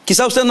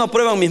 Quizá ustedes no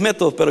aprueban mis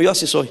métodos, pero yo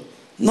así soy.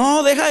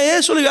 No, deja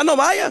eso, le digo: ya no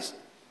vayas.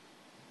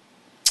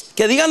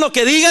 Que digan lo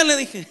que digan, le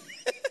dije.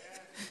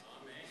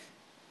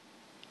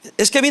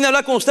 Es que vine a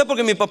hablar con usted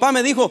porque mi papá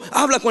me dijo: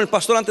 habla con el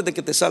pastor antes de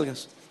que te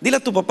salgas. Dile a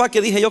tu papá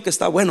que dije yo que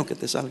está bueno que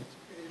te salgas.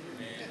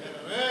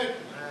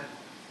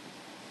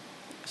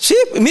 Sí,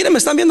 miren, me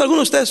están viendo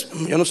algunos de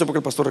ustedes. Yo no sé por qué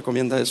el pastor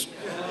recomienda eso.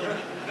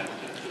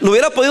 Lo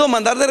hubiera podido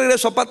mandar de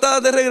regreso, a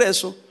patadas de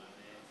regreso,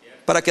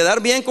 para quedar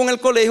bien con el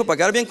colegio, para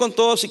quedar bien con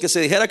todos, y que se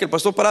dijera que el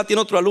pastor Parada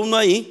tiene otro alumno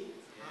ahí.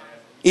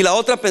 Y la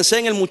otra pensé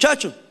en el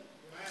muchacho.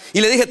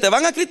 Y le dije: te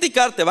van a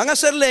criticar, te van a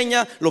hacer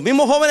leña, los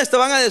mismos jóvenes te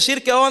van a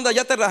decir: ¿qué onda?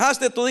 Ya te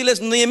rajaste. Tú diles: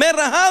 ni me he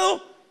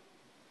rajado,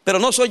 pero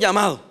no soy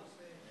llamado.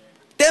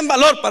 ten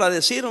valor para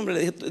decir, hombre. Le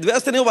dije,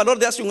 hubieras tenido valor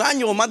de hace un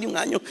año o más de un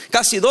año,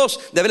 casi 2,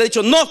 de haberle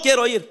dicho, no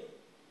quiero ir.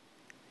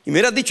 Y me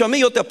hubieras dicho a mí,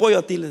 yo te apoyo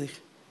a ti, le dije.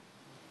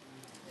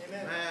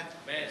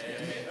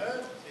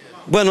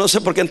 Bueno, no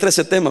sé por qué entré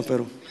ese tema,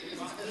 pero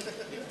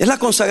es la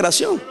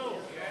consagración.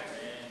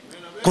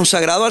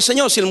 Consagrado al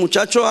Señor. Si el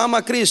muchacho ama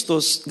a Cristo,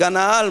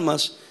 gana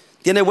almas,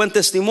 tiene buen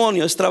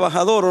testimonio, es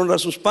trabajador, honra a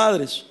sus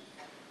padres,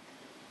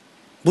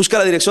 busca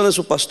la dirección de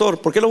su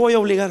pastor, ¿por qué lo voy a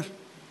obligar?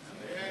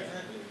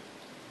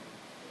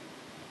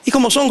 Y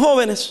como son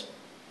jóvenes,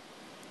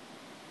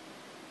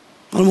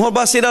 a lo mejor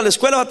vas a ir a la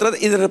escuela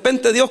y de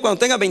repente Dios, cuando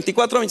tenga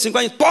 24 o 25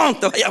 años, ¡pum!,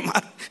 te va a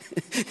llamar.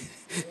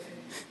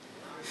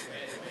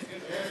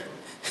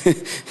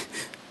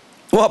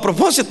 O a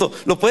propósito,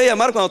 lo puede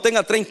llamar cuando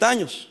tenga 30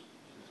 años,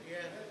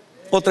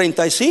 o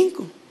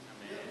 35,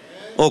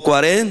 o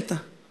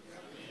 40.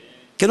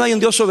 Que no hay un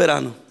Dios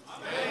soberano.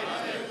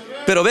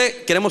 Pero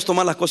ve, queremos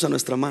tomar las cosas en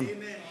nuestra mano.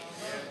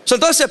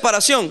 Entonces,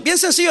 separación. Bien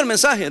sencillo el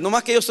mensaje. No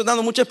más que yo estoy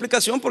dando mucha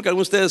explicación porque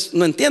algunos de ustedes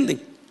no entienden.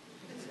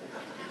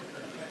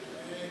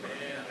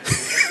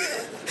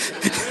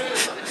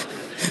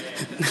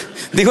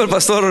 Dijo el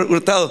pastor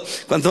Hurtado,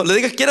 cuando le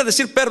digas, quieras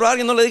decir perro a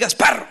alguien, no le digas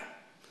perro.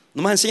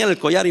 Nomás enséñale el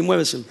collar y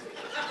muéveselo.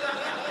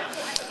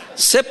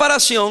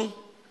 Separación.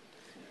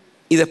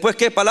 Y después,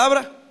 ¿qué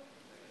palabra?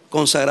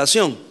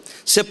 Consagración.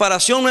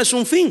 Separación no es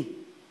un fin.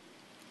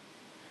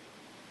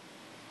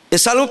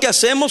 Es algo que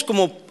hacemos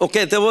como, ok,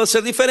 debo de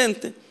ser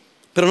diferente,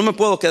 pero no me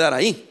puedo quedar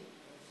ahí,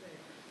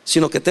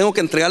 sino que tengo que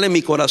entregarle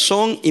mi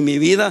corazón y mi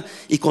vida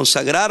y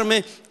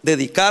consagrarme,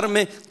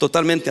 dedicarme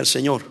totalmente al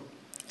Señor.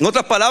 En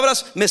otras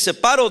palabras, me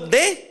separo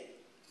de,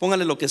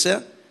 póngale lo que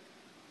sea,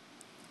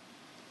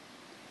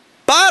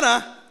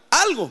 para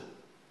algo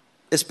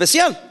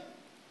especial.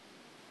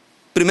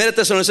 1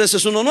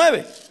 Tesalonicenses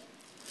 1:9.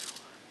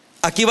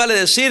 Aquí vale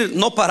decir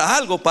no para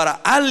algo, para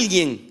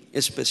alguien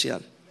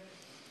especial.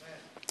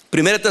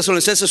 1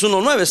 Tesalonicenses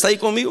 1:9, ¿está ahí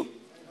conmigo?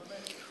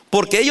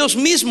 Porque ellos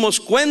mismos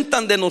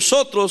cuentan de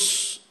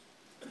nosotros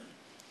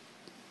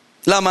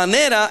la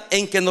manera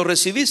en que nos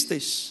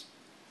recibisteis.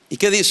 ¿Y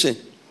qué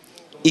dice?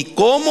 Y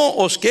cómo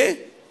os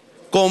 ¿qué?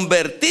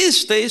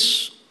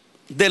 Convertisteis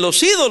de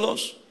los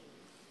ídolos.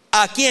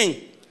 ¿A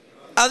quién?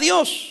 A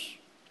Dios.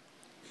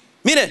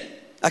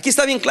 Mire, aquí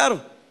está bien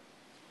claro.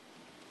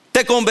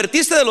 Te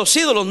convertiste de los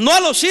ídolos, no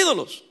a los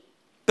ídolos.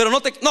 Pero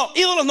no,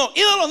 ídolos no,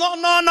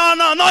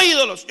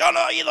 ídolos, yo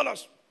no,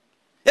 ídolos.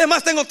 Es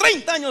más, tengo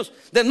 30 años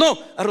de no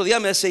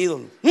arrodillarme a ese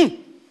ídolo.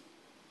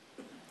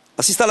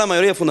 Así está la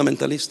mayoría de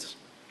fundamentalistas.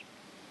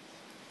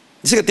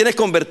 Dice que tienes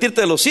que convertirte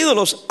de los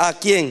ídolos ¿a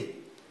quién?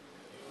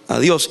 A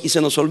Dios. Y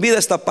se nos olvida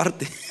esta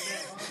parte.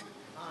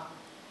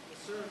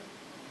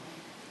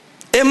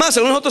 Es más,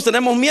 algunos nosotros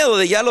tenemos miedo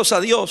de guiarlos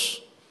a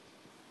Dios,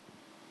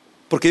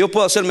 porque yo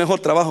puedo hacer mejor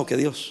trabajo que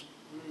Dios.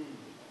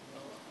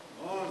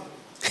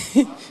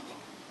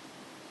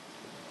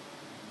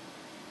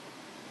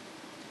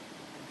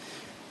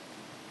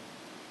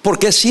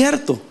 Porque es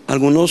cierto,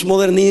 algunos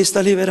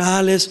modernistas,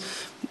 liberales,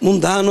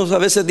 mundanos a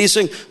veces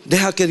dicen,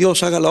 deja que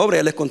Dios haga la obra.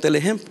 Ya les conté el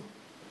ejemplo.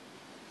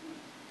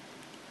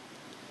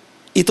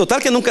 Y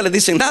total que nunca les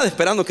dicen nada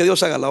esperando que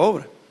Dios haga la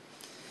obra.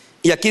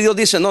 Y aquí Dios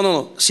dice,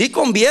 no, sí,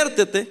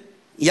 conviértete.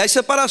 Y hay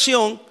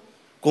separación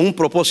con un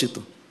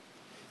propósito,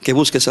 que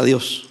busques a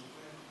Dios.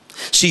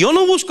 Si yo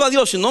no busco a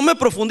Dios, si no me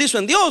profundizo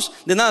en Dios,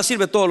 de nada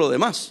sirve todo lo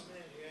demás.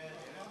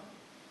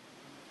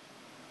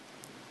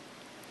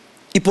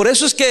 Y por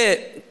eso es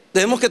que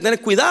tenemos que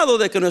tener cuidado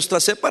de que nuestra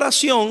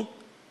separación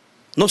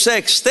no sea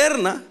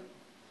externa,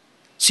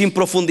 sin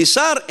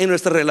profundizar en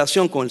nuestra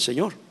relación con el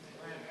Señor.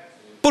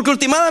 Porque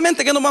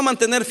últimamente, ¿qué nos va a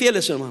mantener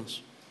fieles,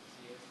 hermanos?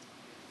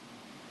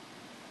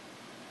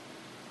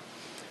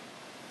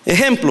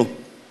 Ejemplo.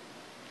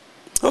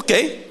 Ok,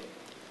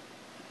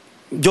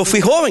 yo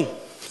fui joven.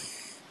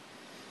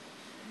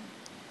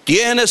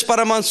 Tienes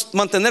para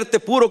mantenerte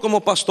puro como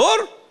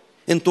pastor,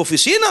 en tu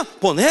oficina,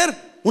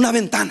 poner una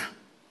ventana.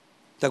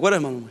 ¿Te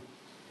acuerdas, hermano?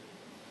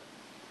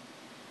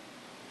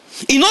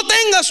 Y no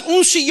tengas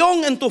un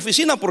sillón en tu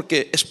oficina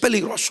porque es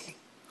peligroso.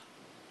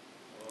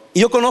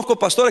 Y yo conozco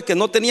pastores que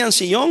no tenían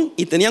sillón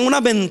y tenían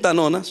unas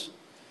ventanonas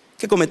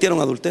que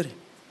cometieron adulterio.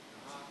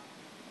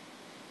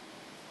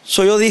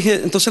 Yo dije,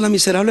 entonces la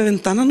miserable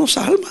ventana nos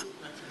salva.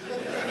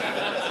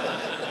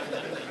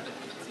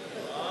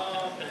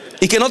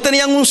 Y que no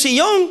tenían un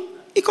sillón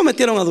y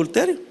cometieron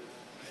adulterio.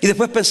 Y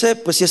después pensé,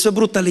 pues si eso es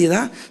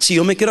brutalidad, si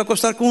yo me quiero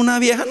acostar con una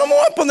vieja, no me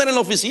voy a poner en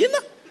la oficina.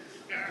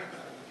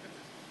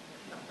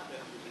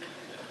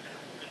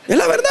 Es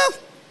la verdad.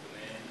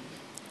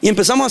 Y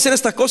empezamos a hacer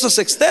estas cosas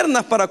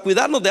externas para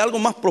cuidarnos de algo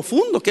más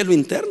profundo, que es lo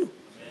interno.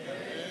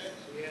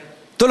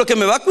 Entonces lo que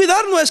me va a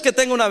cuidar no es que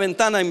tenga una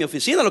ventana en mi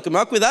oficina. Lo que me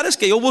va a cuidar es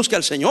que yo busque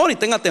al Señor y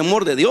tenga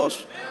temor de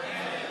Dios,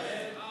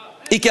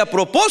 y que a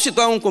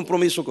propósito haga un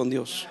compromiso con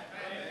Dios.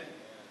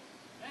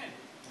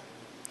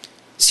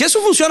 Si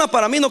eso funciona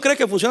para mí, ¿no cree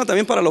que funciona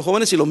también para los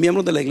jóvenes y los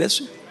miembros de la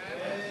iglesia?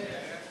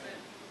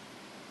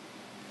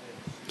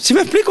 ¿Sí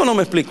me explico o no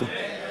me explico?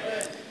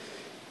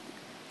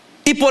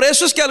 Y por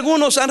eso es que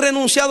algunos han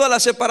renunciado a la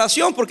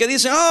separación, porque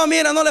dicen,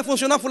 mira, no le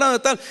funcionó a fulano de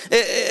tal.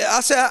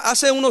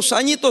 Hace unos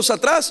añitos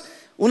atrás,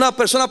 una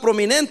persona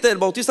prominente del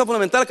Bautista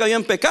fundamental que había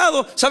en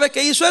pecado, ¿sabe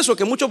qué hizo eso?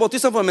 Que muchos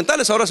bautistas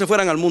fundamentales ahora se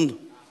fueran al mundo.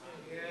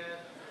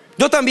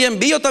 Yo también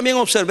vi, yo también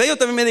observé, yo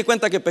también me di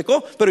cuenta que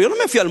pecó, pero yo no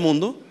me fui al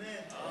mundo,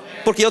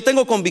 porque yo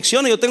tengo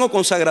convicciones, yo tengo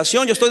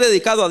consagración, yo estoy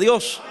dedicado a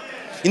Dios.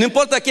 Y no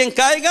importa quién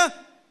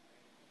caiga,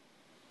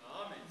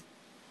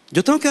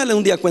 yo tengo que darle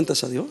un día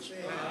cuentas a Dios.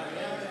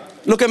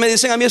 Lo que me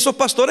dicen a mí esos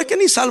pastores que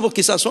ni salvos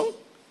quizás son,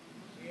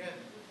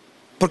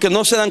 porque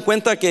no se dan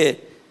cuenta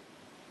que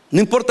no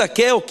importa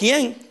qué o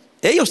quién,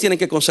 ellos tienen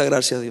que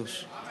consagrarse a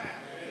Dios.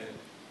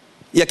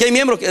 Y aquí hay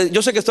miembros,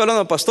 yo sé que estoy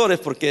hablando de pastores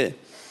porque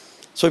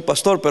soy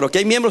pastor, pero aquí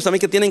hay miembros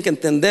también que tienen que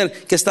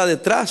entender que está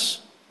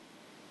detrás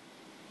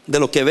de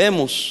lo que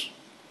vemos,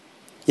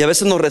 y a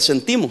veces nos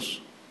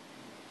resentimos.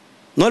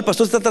 No, el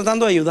pastor está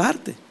tratando de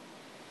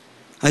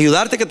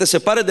ayudarte que te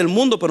separes del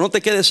mundo, pero no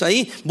te quedes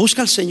ahí.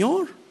 Busca al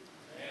Señor.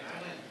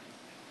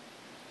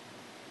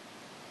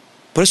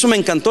 Por eso me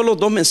encantó los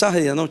 2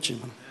 mensajes de anoche,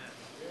 hermano.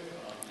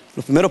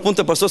 Los primeros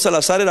puntos del pastor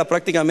Salazar era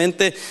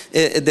prácticamente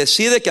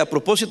decide que a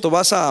propósito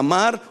vas a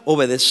amar,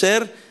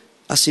 obedecer,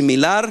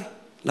 asimilar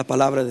la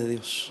palabra de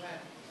Dios,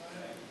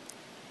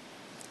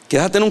 que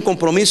vas a tener un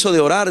compromiso de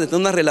orar, de tener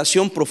una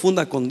relación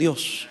profunda con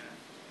Dios,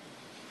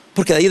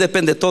 porque de ahí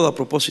depende todo a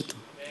propósito.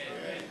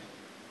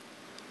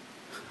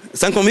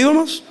 ¿Están conmigo,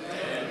 hermanos?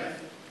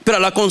 Pero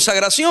la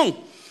consagración,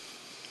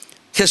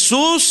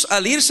 Jesús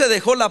al irse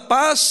dejó la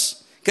paz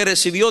que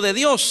recibió de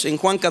Dios en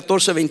Juan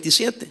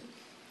 14:27.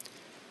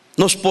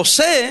 Nos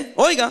posee,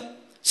 oiga,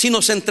 si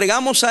nos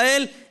entregamos a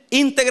Él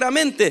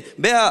íntegramente.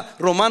 Vea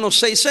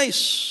Romanos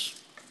 6:6.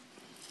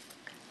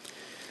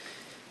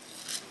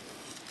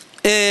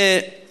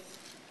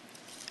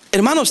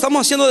 Hermano,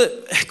 estamos haciendo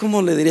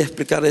 ¿cómo le diría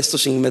explicar esto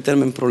sin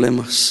meterme en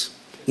problemas?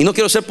 Y no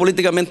quiero ser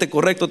políticamente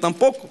correcto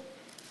tampoco,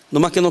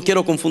 nomás que no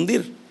quiero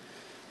confundir.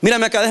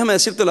 Mírame acá, déjame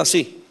decírtelo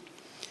así.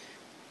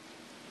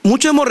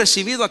 Muchos hemos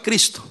recibido a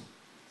Cristo,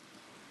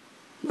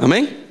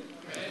 amén,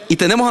 y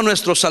tenemos a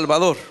nuestro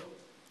Salvador,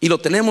 y lo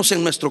tenemos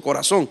en nuestro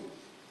corazón,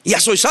 y ya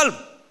soy salvo.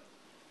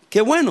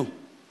 Qué bueno,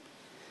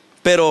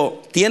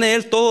 pero ¿tiene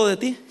Él todo de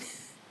ti?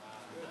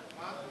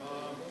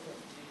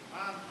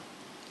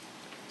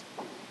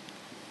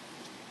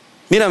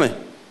 Mírame,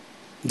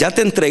 ¿ya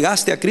te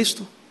entregaste a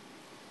Cristo?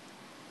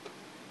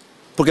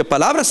 Porque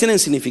palabras tienen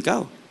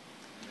significado.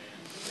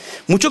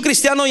 Muchos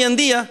cristianos hoy en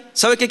día,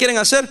 ¿sabe qué quieren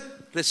hacer?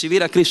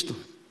 Recibir a Cristo.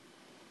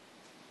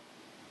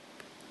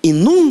 Y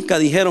nunca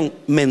dijeron,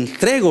 me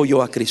entrego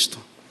yo a Cristo.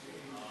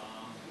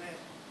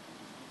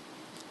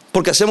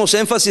 Porque hacemos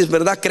énfasis,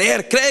 ¿verdad? Cree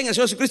en el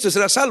Señor Jesucristo y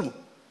serás salvo.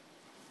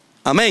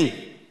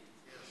 Amén.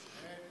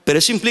 Pero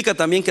eso implica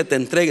también que te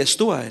entregues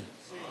tú a Él,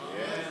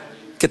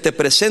 que te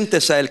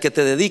presentes a Él, que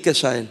te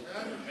dediques a Él.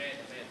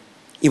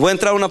 Y voy a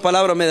entrar a una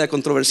palabra media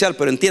controversial,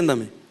 pero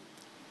entiéndame,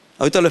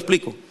 ahorita lo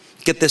explico.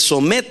 Que te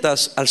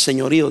sometas al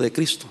señorío de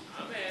Cristo.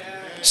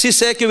 Sí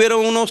sé que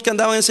hubieron unos que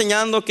andaban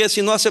enseñando que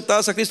si no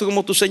aceptabas a Cristo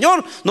como tu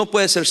Señor, no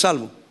puedes ser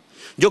salvo.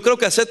 Yo creo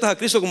que aceptas a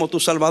Cristo como tu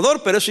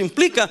Salvador, pero eso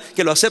implica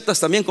que lo aceptas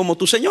también como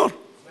tu Señor.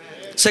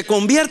 Se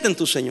convierte en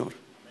tu Señor,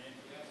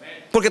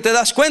 porque te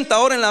das cuenta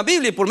ahora en la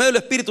Biblia y por medio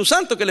del Espíritu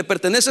Santo que le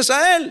perteneces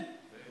a Él,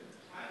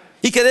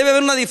 y que debe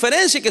haber una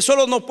diferencia y que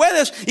solo no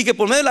puedes, y que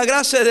por medio de la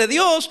gracia de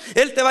Dios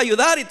Él te va a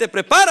ayudar y te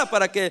prepara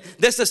para que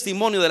des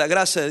testimonio de la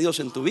gracia de Dios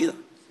en tu vida.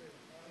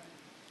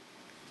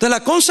 Entonces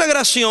la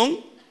consagración,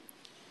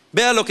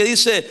 vea lo que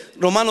dice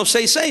Romanos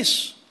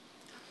 6:6.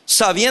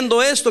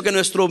 Sabiendo esto, que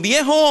nuestro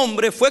viejo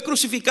hombre fue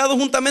crucificado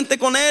juntamente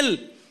con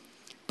Él,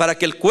 para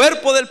que el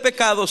cuerpo del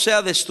pecado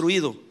sea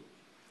destruido,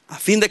 a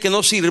fin de que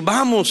no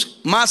sirvamos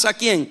más ¿a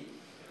quién?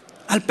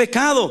 Al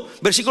pecado.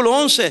 Versículo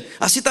 11.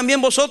 Así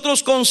también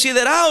vosotros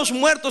consideraos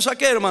muertos ¿a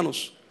qué,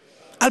 hermanos?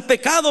 Al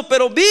pecado,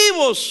 pero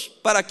vivos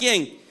 ¿para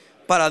quién?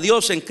 Para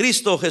Dios en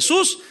Cristo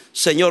Jesús,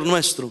 Señor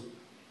nuestro.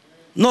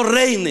 No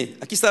reine,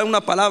 aquí está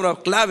una palabra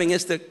clave en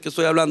este que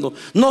estoy hablando.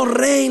 No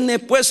reine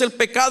pues el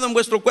pecado en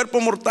vuestro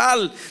cuerpo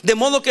mortal, de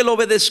modo que lo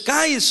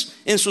obedezcáis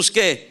en sus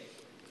 ¿qué?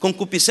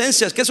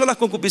 Concupiscencias. ¿Qué son las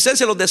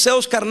concupiscencias? Los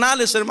deseos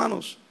carnales,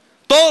 hermanos.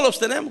 Todos los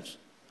tenemos.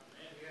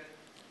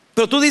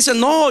 Pero tú dices,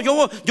 no,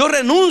 yo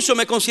renuncio,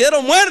 me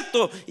considero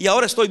muerto y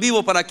ahora estoy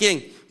vivo ¿para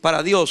quién?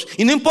 Para Dios.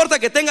 Y no importa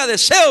que tenga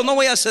deseos, no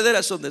voy a ceder a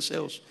esos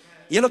deseos.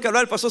 Y es lo que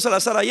hablaba el pastor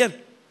Salazar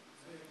ayer.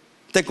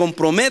 Te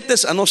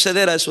comprometes a no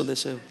ceder a esos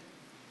deseos.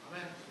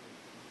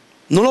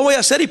 No lo voy a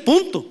hacer y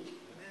punto.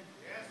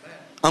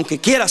 Aunque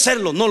quiera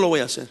hacerlo, no lo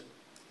voy a hacer.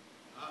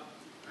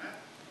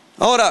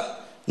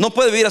 Ahora, no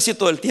puede vivir así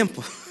todo el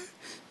tiempo.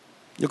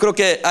 Yo creo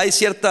que hay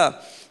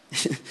cierta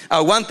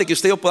aguante que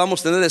usted y yo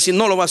podamos tener de decir,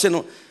 no lo va a hacer.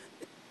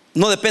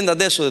 No dependas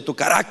de eso, de tu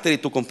carácter y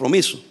tu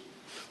compromiso.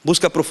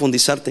 Busca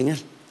profundizarte en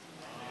Él.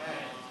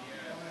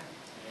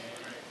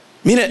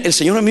 Mire, el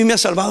Señor a mí me ha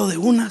salvado de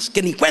unas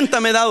que ni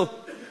cuenta me he dado.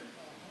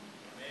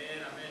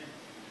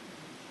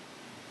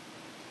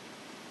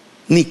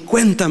 Ni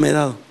cuenta me he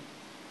dado.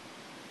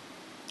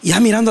 Ya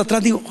mirando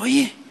atrás digo,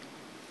 oye,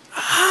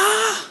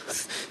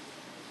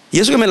 Y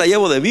eso que me la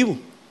llevo de vivo.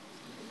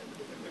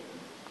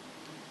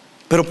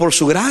 Pero por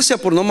su gracia,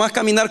 por no más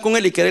caminar con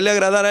Él y quererle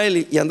agradar a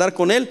Él y andar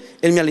con Él,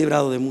 Él me ha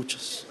librado de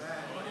muchas.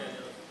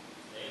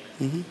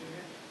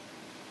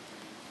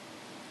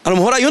 A lo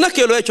mejor hay unas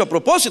que yo lo he hecho a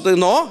propósito.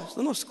 No,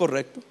 esto no es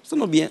correcto, esto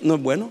no es bien, no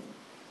es bueno.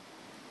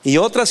 Y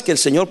otras que el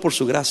Señor por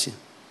su gracia.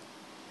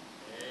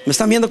 ¿Me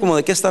están viendo como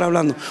de qué estar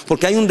hablando?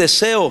 Porque hay un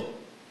deseo,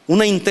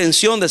 una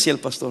intención, decía el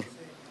pastor.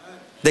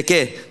 ¿De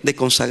qué? De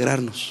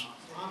consagrarnos.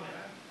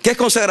 ¿Qué es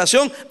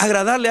consagración?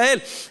 Agradarle a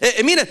Él.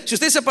 Mire, si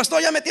usted dice,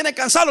 pastor, ya me tiene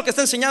cansado lo que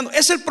está enseñando.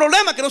 Es el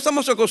problema, que no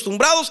estamos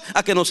acostumbrados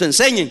a que nos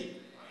enseñen.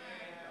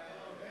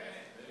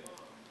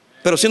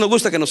 Pero sí nos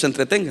gusta que nos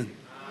entretengan.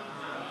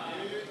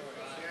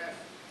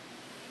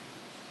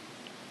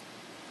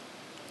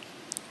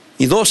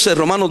 Y 12,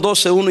 Romanos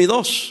 12, 1 y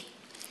 2.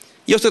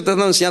 Yo estoy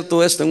tratando de enseñar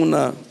todo esto en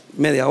una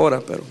media hora,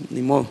 pero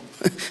ni modo.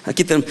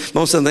 Aquí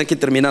vamos a tener que ir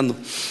terminando.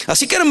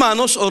 Así que,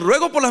 hermanos, os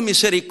ruego por las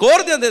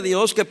misericordias de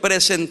Dios que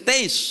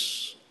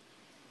presentes,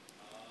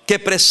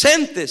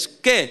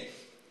 ¿qué?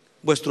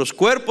 Vuestros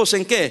cuerpos,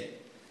 ¿en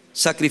qué?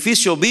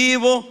 Sacrificio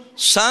vivo,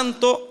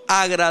 santo,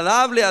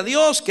 agradable a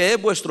Dios, que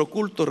es vuestro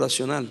culto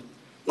racional.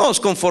 No os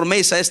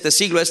conforméis a este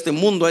siglo, a este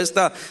mundo, a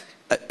esta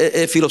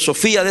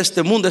filosofía de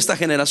este mundo, de esta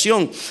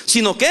generación,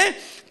 sino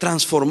que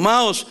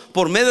transformaos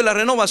por medio de la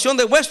renovación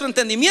de vuestro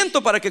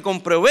entendimiento, para que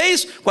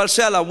comprobéis cuál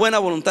sea la buena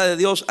voluntad de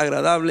Dios,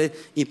 agradable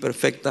y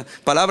perfecta.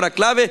 Palabra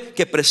clave: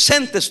 que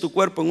presentes tu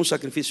cuerpo en un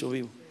sacrificio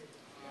vivo.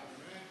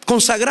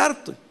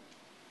 Consagrarte,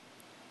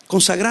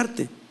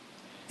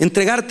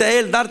 entregarte a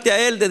Él, darte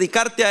a Él,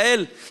 dedicarte a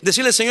Él,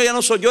 decirle: Señor, ya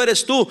no soy yo,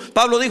 eres tú.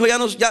 Pablo dijo: ya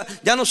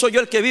no soy yo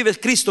el que vive, es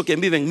Cristo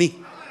quien vive en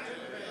mí.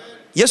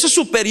 Y eso es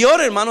superior,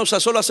 hermanos, a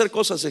solo hacer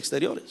cosas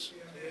exteriores.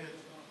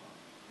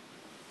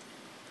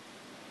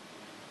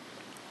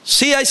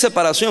 Sí hay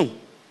separación,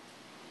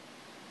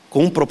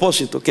 con un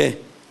propósito,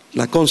 que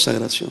la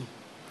consagración.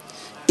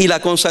 Y la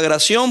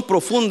consagración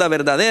profunda,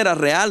 verdadera,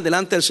 real,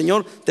 delante del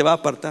Señor, te va a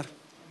apartar.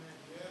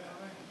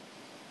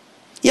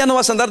 Ya no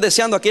vas a andar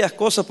deseando aquellas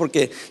cosas,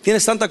 porque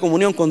tienes tanta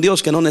comunión con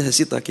Dios que no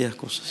necesitas aquellas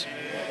cosas.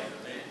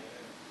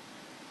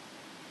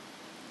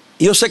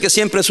 Y yo sé que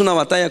siempre es una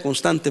batalla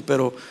constante,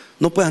 pero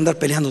no puedes andar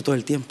peleando todo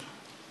el tiempo.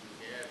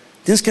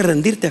 Tienes que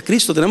rendirte a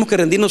Cristo, tenemos que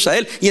rendirnos a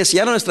Él y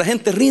enseñar a nuestra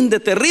gente: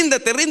 ríndete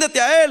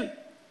a Él.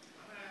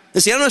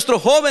 Enseñar a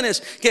nuestros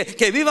jóvenes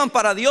que vivan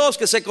para Dios,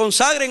 que se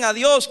consagren a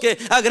Dios, que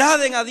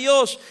agraden a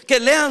Dios, que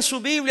lean su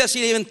Biblia,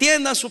 y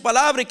entiendan su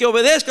palabra y que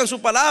obedezcan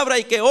su palabra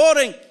y que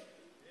oren.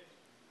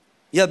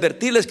 Y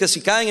advertirles que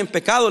si caen en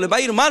pecado les va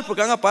a ir mal,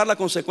 porque van a pagar la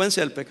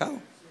consecuencia del pecado.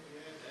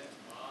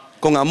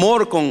 Con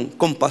amor, con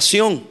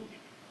compasión.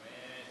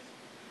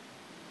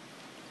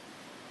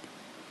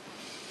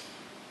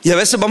 Y a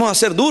veces vamos a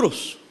ser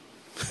duros,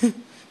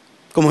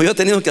 como yo he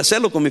tenido que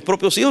hacerlo con mis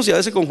propios hijos y a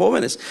veces con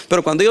jóvenes.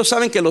 Pero cuando ellos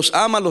saben que los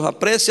amas, los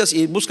aprecias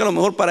y buscan lo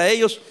mejor para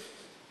ellos,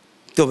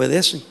 te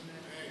obedecen.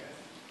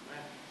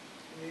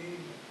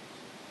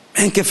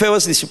 Ven, qué feo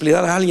es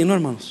disciplinar a alguien, ¿no,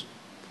 hermanos?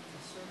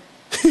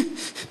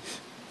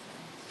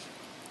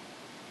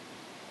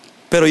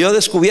 Pero yo he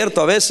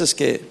descubierto a veces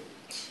que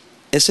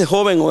ese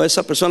joven o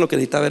esa persona lo que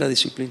necesitaba era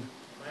disciplina.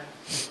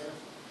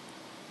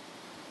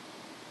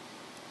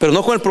 Pero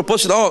no con el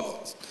propósito: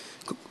 oh,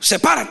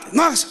 sepárate,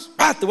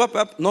 te voy a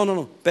pegar.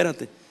 No,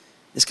 espérate.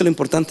 Es que lo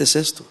importante es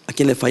esto: a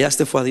quien le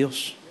fallaste fue a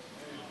Dios.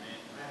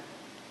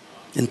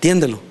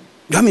 Entiéndelo.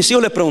 Yo a mis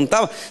hijos les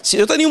preguntaba, si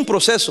yo tenía un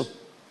proceso: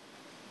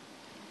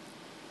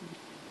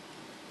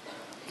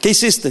 ¿qué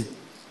hiciste?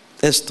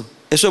 Esto.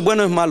 ¿Eso es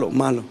bueno o es malo?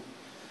 Malo.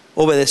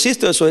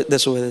 ¿Obedeciste o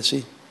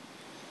desobedecí?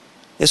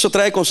 ¿Eso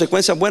trae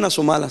consecuencias buenas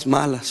o malas?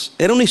 Malas.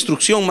 Era una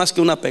instrucción más que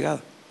una pegada,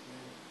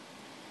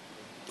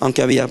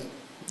 aunque había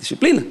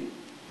disciplina.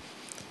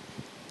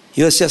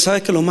 Yo decía: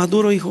 ¿sabes que lo más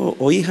duro, hijo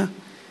o hija,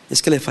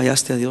 es que le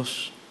fallaste a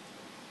Dios?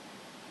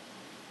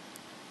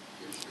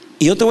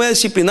 Y yo te voy a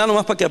disciplinar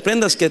nomás para que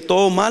aprendas que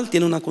todo mal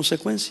tiene una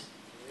consecuencia.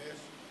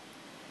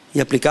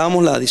 Y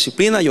aplicábamos la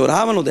disciplina,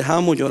 llorábamos, los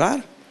dejábamos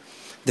llorar,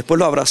 después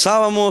los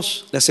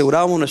abrazábamos, le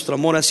asegurábamos nuestro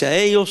amor hacia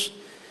ellos.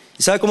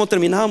 ¿Y sabe cómo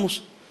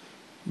terminábamos?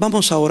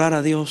 Vamos a orar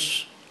a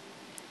Dios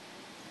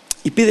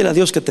y pídele a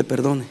Dios que te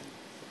perdone.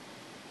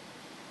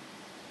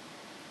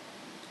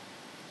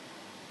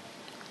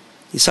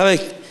 Y sabe,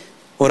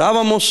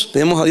 orábamos,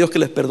 pedimos a Dios que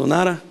les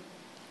perdonara,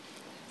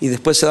 y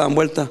después se daban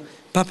vuelta: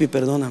 papi,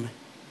 perdóname.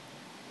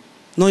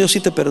 No, yo sí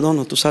te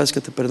perdono, tú sabes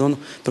que te perdono,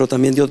 pero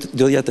también Dios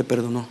ya te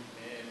perdonó.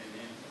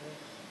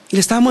 Y le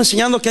estábamos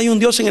enseñando que hay un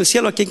Dios en el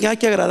cielo a quien hay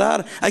que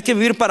agradar, hay que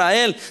vivir para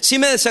Él. Sí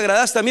me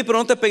desagradaste a mí, pero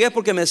no te pegué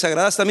porque me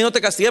desagradaste a mí, no te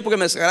castigué porque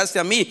me desagradaste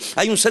a mí.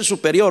 Hay un ser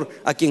superior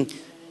a quien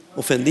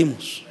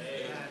ofendimos.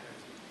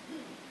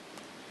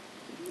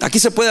 Aquí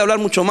se puede hablar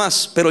mucho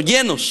más, pero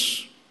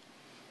llenos.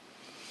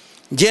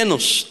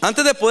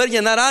 Antes de poder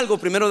llenar algo,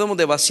 primero debemos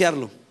de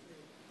vaciarlo.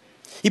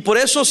 Y por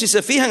eso, si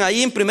se fijan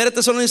ahí en 1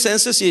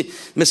 Tesalonicenses, y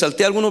me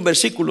salté algunos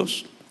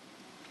versículos,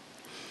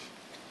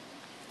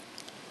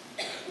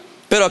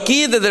 pero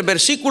aquí desde el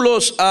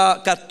versículos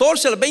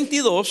 14 al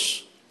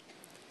 22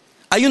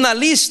 hay una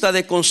lista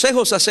de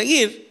consejos a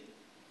seguir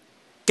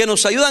que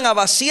nos ayudan a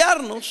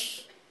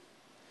vaciarnos,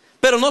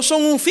 pero no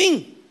son un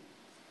fin,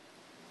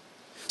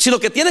 sino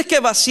que tienes que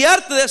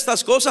vaciarte de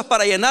estas cosas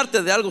para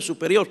llenarte de algo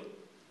superior.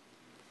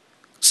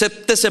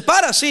 Te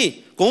separa,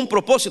 sí, con un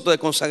propósito de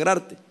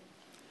consagrarte,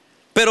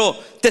 pero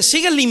te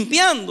sigues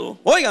limpiando,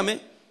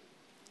 óigame,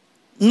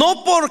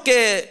 no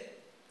porque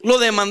lo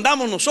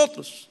demandamos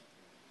nosotros,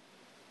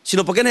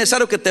 sino porque es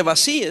necesario que te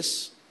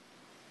vacíes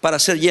para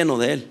ser lleno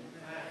de Él.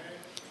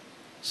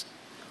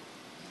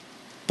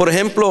 Por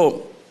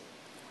ejemplo,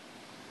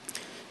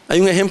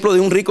 hay un ejemplo de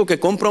un rico que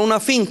compra una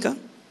finca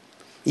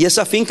y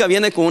esa finca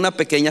viene con una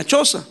pequeña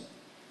choza.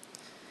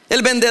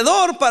 El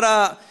vendedor,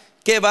 para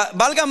que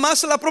valga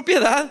más la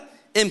propiedad,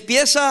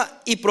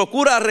 empieza y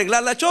procura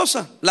arreglar la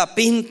choza, la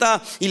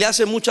pinta y le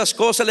hace muchas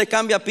cosas, le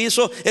cambia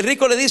piso. El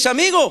rico le dice: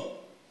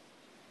 amigo,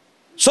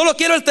 solo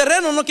quiero el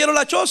terreno, no quiero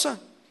la choza.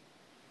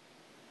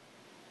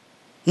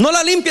 No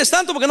la limpies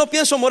tanto porque no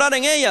pienso morar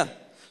en ella.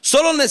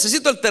 Solo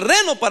necesito el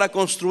terreno para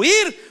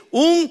construir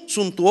un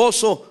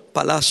suntuoso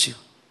palacio.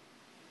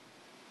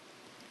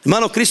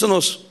 Hermano, Cristo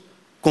nos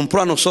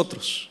compró a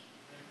nosotros.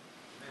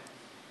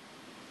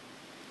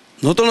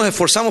 Nosotros nos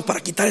esforzamos para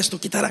quitar esto,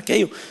 quitar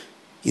aquello,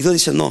 y Dios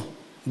dice: no,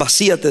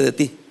 vacíate de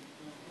ti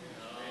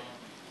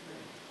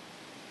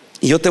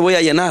y yo te voy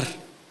a llenar,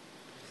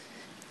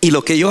 y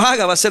lo que yo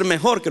haga va a ser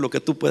mejor que lo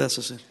que tú puedas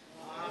hacer.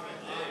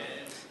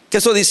 ¿Qué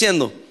estoy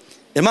diciendo?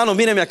 Hermano,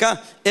 míreme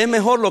acá, es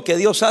mejor lo que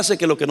Dios hace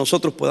que lo que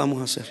nosotros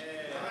podamos hacer.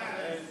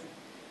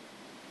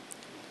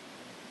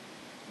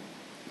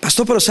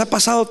 Pastor, pero se ha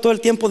pasado todo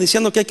el tiempo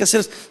diciendo que hay que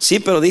hacer. Sí,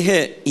 pero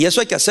dije, y eso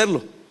hay que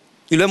hacerlo,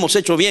 y lo hemos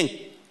hecho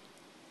bien,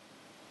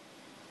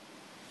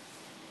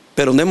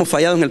 pero no hemos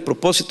fallado en el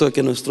propósito de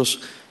que nuestros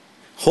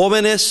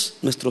jóvenes,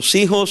 nuestros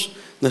hijos,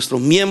 nuestros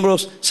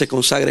miembros se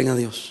consagren a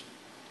Dios.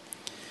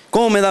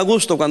 Cómo me da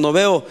gusto cuando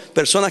veo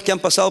personas que han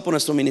pasado por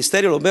nuestro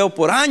ministerio, los veo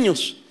por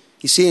años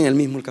y siguen el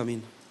mismo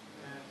camino.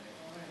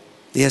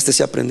 Y este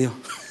se aprendió,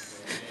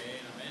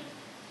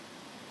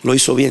 lo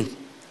hizo bien,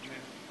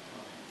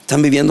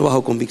 están viviendo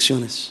bajo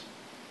convicciones.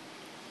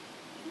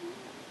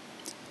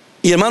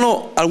 Y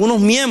hermano, algunos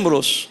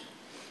miembros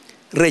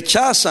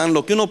rechazan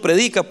lo que uno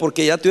predica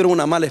porque ya tuvieron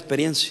una mala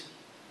experiencia.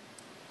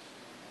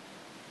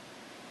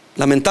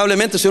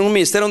 Lamentablemente estoy en un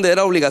ministerio donde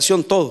era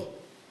obligación todo,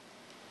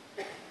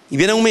 y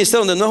viene a un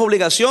ministerio donde no es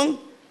obligación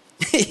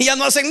y ya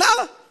no hacen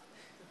nada.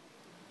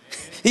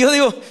 Y yo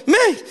digo: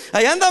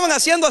 allá andaban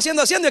haciendo,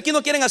 y aquí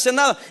no quieren hacer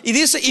nada. Y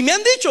dice, y me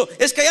han dicho,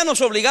 es que allá nos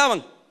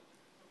obligaban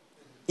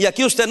y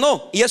aquí usted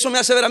no. Y eso me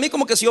hace ver a mí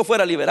como que si yo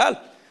fuera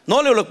liberal.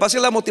 No, lo que pasa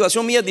es que la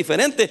motivación mía es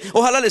diferente.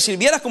 Ojalá le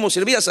sirvieras como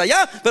servías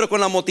allá, pero con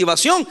la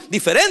motivación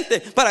diferente,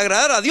 para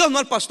agradar a Dios, no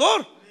al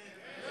pastor.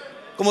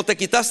 Como te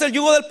quitaste el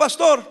yugo del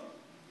pastor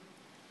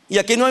y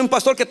aquí no hay un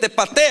pastor que te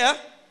patea,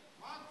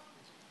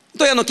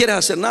 entonces ya no quieres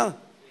hacer nada.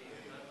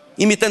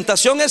 Y mi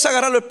tentación es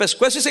agarrarlo el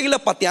pescuezo y seguirle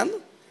pateando.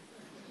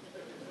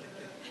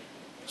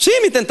 Sí,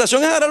 mi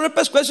tentación es agarrarlo el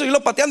pescuezo y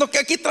seguirlo pateando, que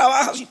aquí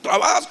trabajas y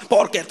trabajas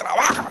porque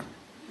trabajas.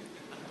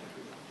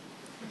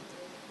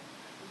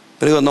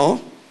 Pero digo,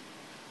 no.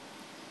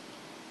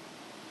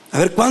 A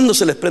ver cuándo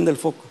se les prende el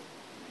foco.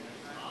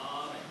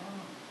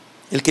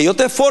 El que yo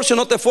te esforce o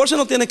no te esforce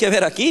no tiene que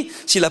ver aquí.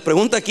 Si la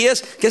pregunta aquí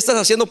es: ¿qué estás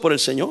haciendo por el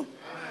Señor?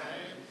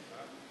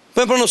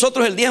 Por ejemplo,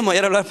 nosotros el diezmo,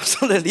 ayer hablaba el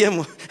pastor del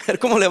diezmo, a ver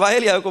cómo le va a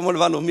él y a ver cómo le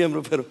van los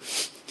miembros. Pero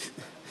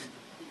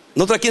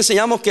nosotros aquí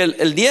enseñamos que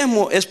el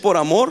diezmo es por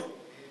amor,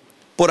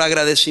 por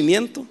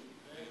agradecimiento.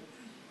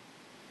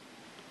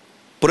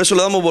 Por eso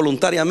lo damos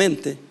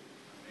voluntariamente,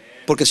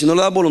 porque si no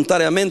lo das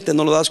voluntariamente,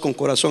 no lo das con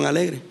corazón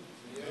alegre.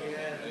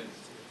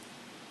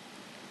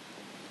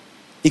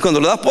 Y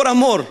cuando lo das por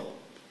amor,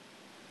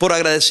 por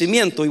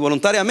agradecimiento y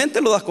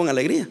voluntariamente, lo das con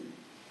alegría.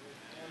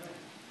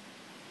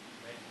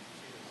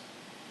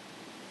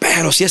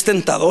 Pero si es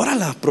tentadora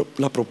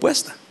la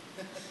propuesta,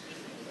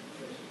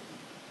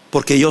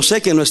 porque yo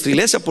sé que en nuestra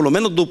iglesia por lo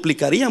menos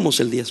duplicaríamos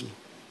el diezmo.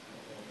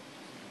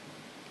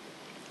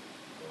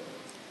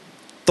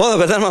 Toda,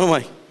 ¿verdad, hermano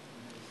Mike?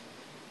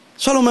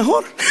 Eso es lo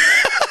mejor.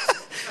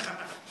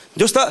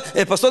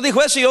 El pastor dijo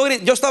eso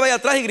y yo estaba ahí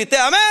atrás y grité: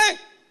 amén.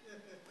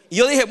 Y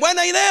yo dije: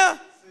 buena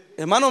idea.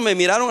 Hermano, me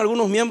miraron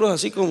algunos miembros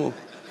así como...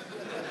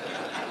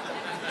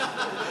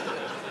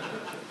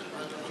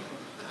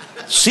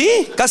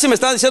 Sí, casi me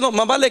estaban diciendo: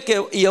 más vale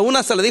que... Y a una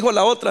hasta le dijo a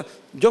la otra: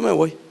 yo me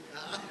voy.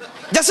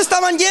 Ya se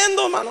estaban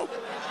yendo, hermano.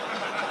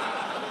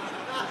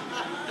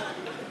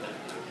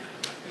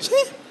 Sí.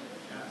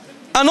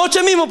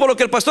 Anoche mismo, por lo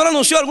que el pastor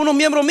anunció, algunos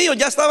miembros míos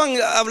ya estaban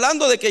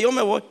hablando de que yo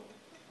me voy.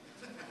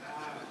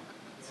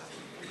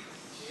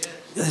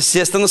 Si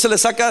esto no se le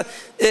saca,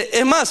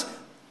 es más,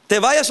 te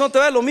vayas o no te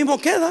vayas, lo mismo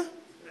queda.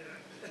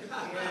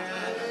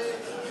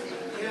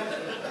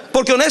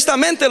 Porque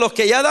honestamente, los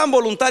que ya dan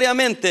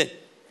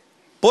voluntariamente,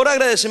 por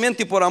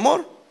agradecimiento y por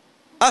amor,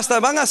 hasta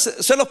van a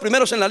ser los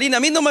primeros en la línea. A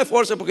mí no me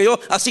esfuerce, porque yo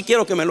así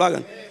quiero que me lo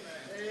hagan.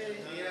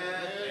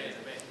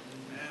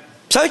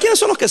 ¿Sabe quiénes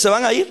son los que se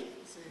van a ir?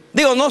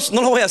 Digo, no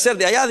lo voy a hacer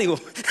de allá, digo.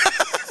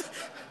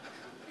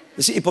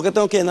 ¿Y por qué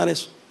tengo que llenar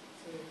eso?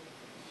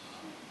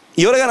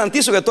 Y yo le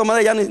garantizo que de todas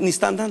maneras ya ni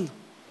están dando.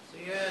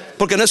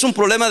 Porque no es un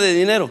problema de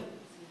dinero,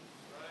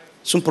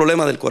 es un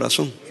problema del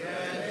corazón.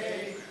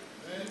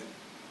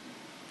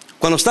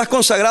 Cuando estás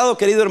consagrado,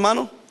 querido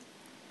hermano,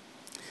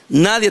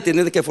 nadie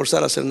tiene que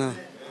forzar a hacer nada.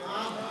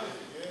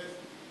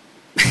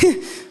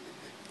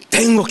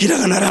 Tengo que ir a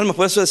ganar almas.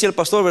 Por eso decía el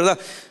pastor, ¿verdad?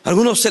 A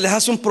algunos se les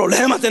hace un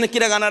problema tener que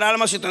ir a ganar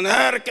almas y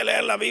tener que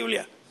leer la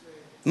Biblia.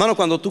 Hermano,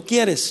 cuando tú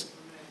quieres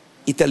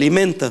y te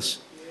alimentas,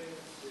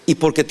 y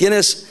porque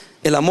tienes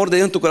el amor de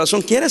Dios en tu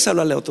corazón, quieres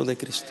hablarle a otros de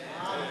Cristo.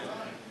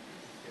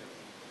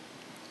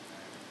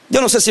 Yo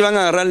no sé si van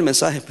a agarrar el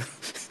mensaje, pero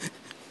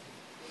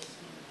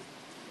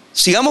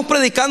sigamos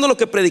predicando lo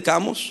que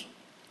predicamos.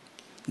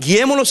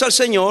 Guiémoslos al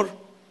Señor.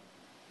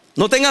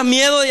 No tengas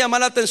miedo de llamar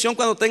la atención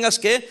cuando tengas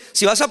que.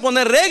 Si vas a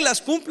poner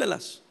reglas,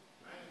 cúmplelas.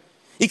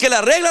 Y que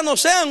las reglas no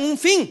sean un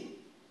fin,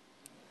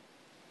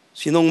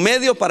 sino un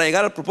medio para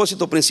llegar al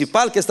propósito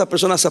principal, que estas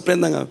personas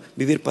aprendan a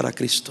vivir para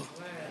Cristo.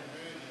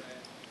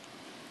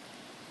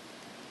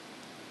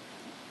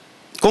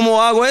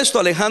 ¿Cómo hago esto?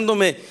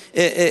 Alejándome.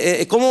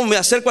 ¿Cómo me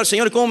acerco al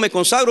Señor y cómo me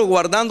consagro?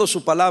 Guardando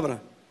su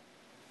palabra.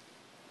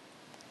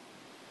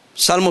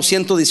 Salmo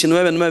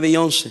 119, 9 y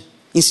 11.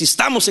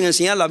 Insistamos en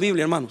enseñar la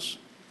Biblia, hermanos.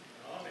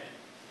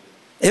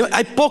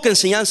 Hay poca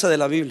enseñanza de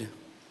la Biblia.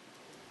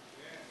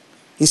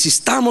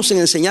 Insistamos en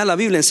enseñar la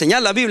Biblia,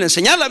 enseñar la Biblia,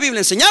 enseñar la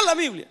Biblia, enseñar la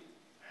Biblia.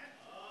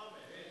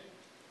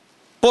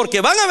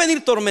 Porque van a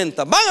venir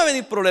tormentas, van a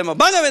venir problemas,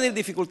 van a venir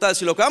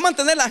dificultades. Y lo que va a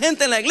mantener la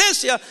gente en la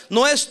iglesia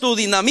no es tu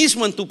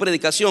dinamismo en tu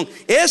predicación,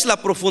 es la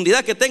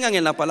profundidad que tengan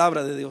en la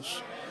palabra de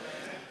Dios.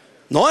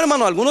 No,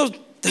 hermano, algunos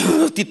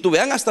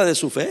titubean hasta de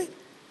su fe.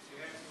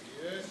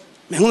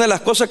 Es una de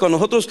las cosas que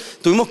nosotros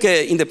tuvimos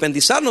que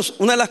independizarnos.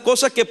 Una de las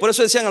cosas que por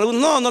eso decían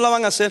algunos, no la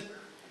van a hacer.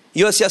 Y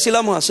yo decía, sí la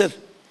vamos a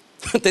hacer.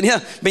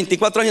 Tenía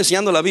 24 años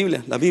enseñando la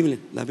Biblia.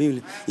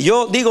 Y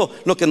yo digo,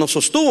 lo que nos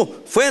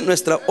sostuvo fue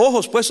nuestros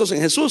ojos puestos en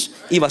Jesús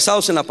y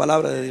basados en la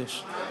palabra de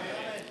Dios.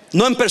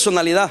 No en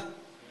personalidad.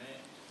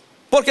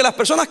 Porque las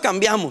personas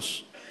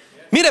cambiamos.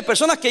 Mire,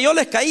 personas que yo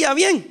les caía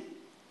bien,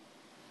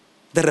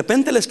 de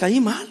repente les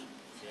caí mal.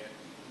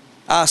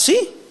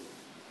 Así.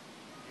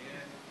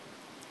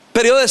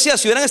 Pero yo decía,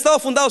 si hubieran estado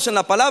fundados en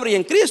la palabra y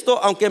en Cristo,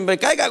 aunque me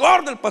caiga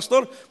gordo el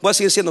pastor, voy a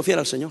seguir siendo fiel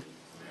al Señor.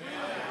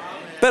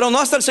 Pero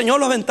no, hasta el Señor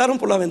lo aventaron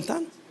por la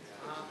ventana.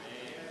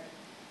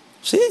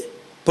 Sí,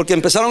 porque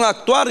empezaron a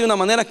actuar de una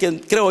manera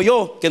que creo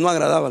yo que no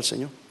agradaba al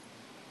Señor.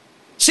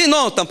 Sí,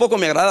 no, tampoco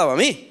me agradaba a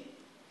mí,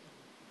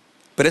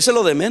 pero ese es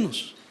lo de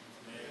menos.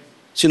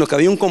 Sino que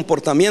había un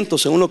comportamiento,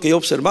 según lo que yo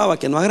observaba,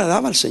 que no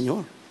agradaba al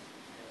Señor.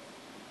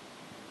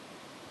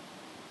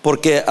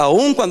 Porque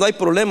aun cuando hay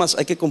problemas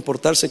hay que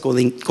comportarse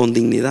con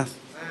dignidad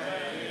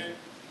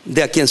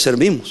de a quien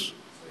servimos.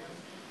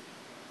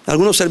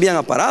 Algunos servían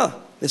a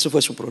Parada, eso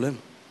fue su problema.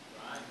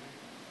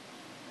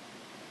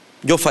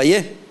 Yo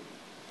fallé,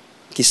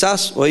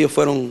 quizás, o ellos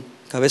fueron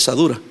cabeza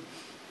dura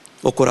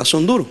o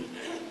corazón duro.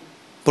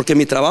 Porque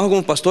mi trabajo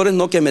como pastor es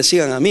no que me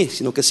sigan a mí,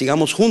 sino que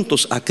sigamos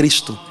juntos a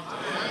Cristo,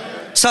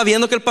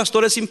 sabiendo que el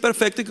pastor es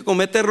imperfecto y que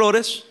comete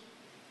errores.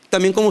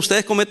 También como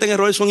ustedes cometen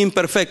errores, son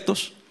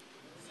imperfectos.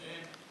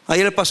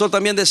 Ayer el pastor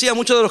también decía,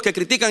 muchos de los que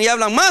critican y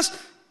hablan más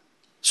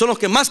son los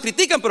que más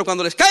critican, pero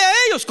cuando les cae a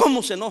ellos,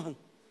 ¿cómo se enojan?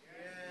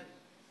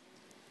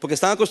 Porque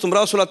están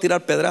acostumbrados solo a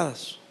tirar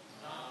pedradas.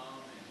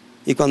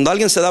 Y cuando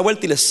alguien se da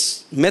vuelta y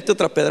les mete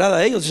otra pedrada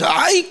a ellos, dicen,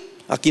 ay,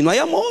 aquí no hay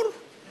amor.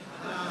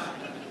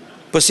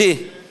 Pues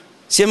sí,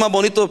 sí es más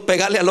bonito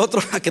pegarle al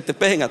otro a que te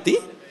peguen a ti.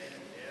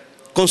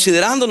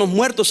 Considerándonos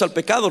muertos al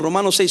pecado,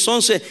 Romanos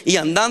 6:11, y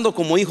andando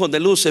como hijos de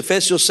luz,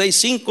 Efesios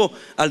 6:5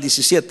 al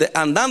 17,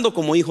 andando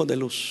como hijos de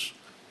luz.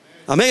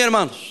 Amén,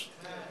 hermanos.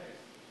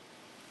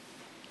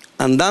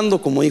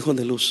 Andando como hijos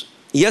de luz.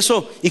 Y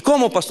eso, ¿y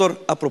cómo,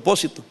 pastor? A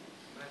propósito,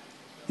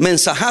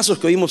 mensajazos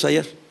que oímos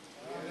ayer.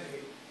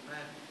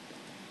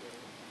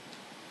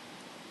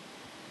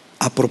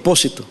 A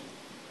propósito.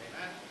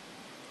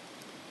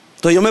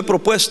 Entonces yo me he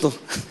propuesto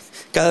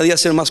cada día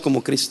ser más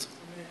como Cristo.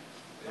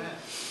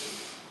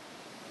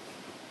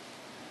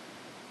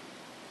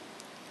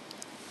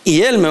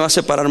 Y Él me va a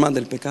separar más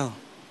del pecado.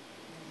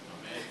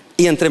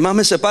 Y entre más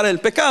me separe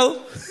del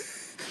pecado,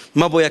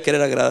 más voy a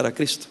querer agradar a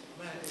Cristo.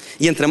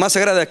 Y entre más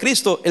agrade a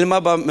Cristo, Él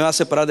más me va a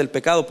separar del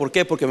pecado. ¿Por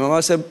qué? Porque me va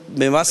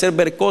a hacer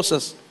ver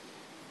cosas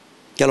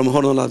que a lo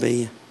mejor no las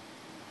veía.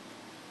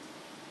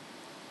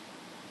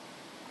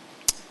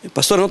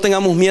 Pastor, no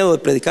tengamos miedo de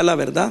predicar la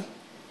verdad.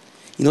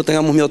 Y no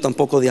tengamos miedo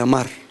tampoco de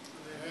amar.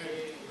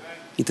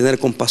 Y tener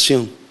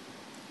compasión.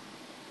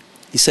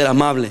 Y ser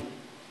amable.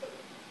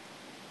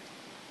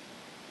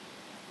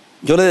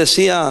 Yo le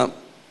decía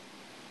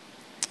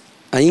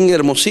a Inge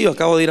Hermosillo,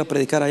 acabo de ir a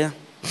predicar allá.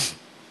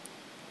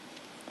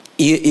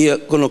 Y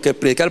con lo que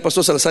predicar el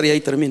pastor Salazar, y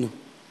ahí termino.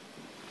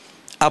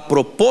 A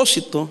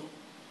propósito,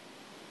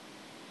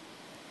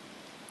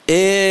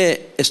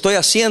 estoy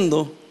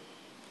haciendo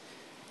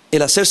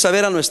el hacer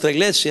saber a nuestra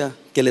iglesia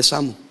que les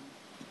amo.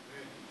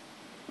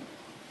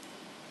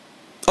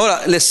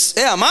 Ahora, les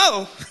he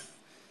amado,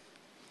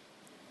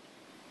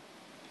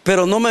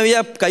 pero no me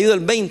había caído el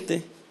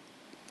 20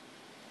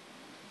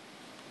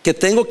 que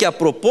tengo que a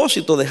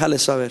propósito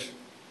dejarles saber.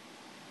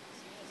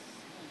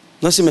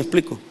 No sé si me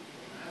explico.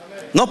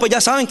 No, pues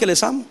ya saben que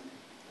les amo.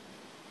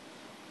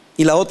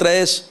 Y la otra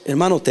es,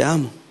 hermano, te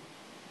amo,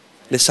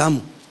 les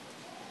amo.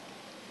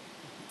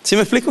 ¿Sí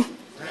me explico?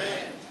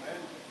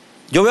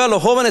 Yo veo a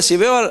los jóvenes y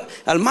veo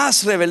al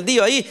más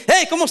rebeldío ahí.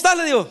 Hey, ¿cómo estás?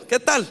 Le digo, ¿qué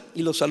tal?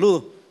 Y los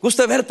saludo.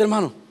 Gusto de verte,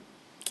 hermano.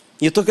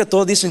 Y yo creo que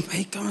todos dicen,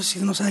 hey, ¿cómo si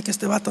no sabe que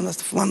este vato anda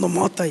fumando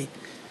mota? Y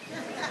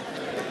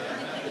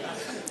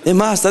es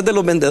más, hasta es de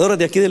los vendedores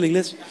de aquí de la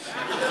iglesia.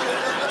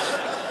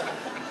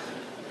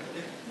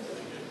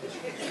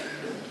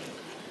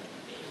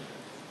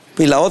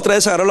 Y la otra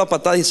es agarrar la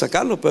patada y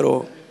sacarlo,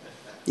 pero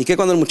 ¿y qué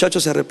cuando el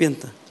muchacho se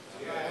arrepienta?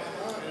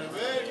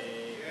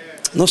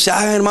 No se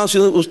hagan, hermanos, si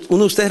uno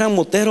de ustedes eran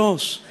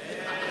moteros.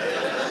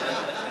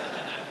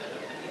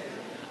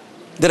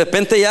 De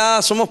repente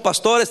ya somos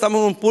pastores, estamos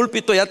en un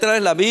púlpito, ya te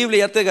traes la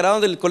Biblia, ya te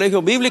graduaron del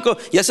colegio bíblico,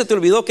 ya se te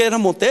olvidó que eras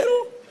motero.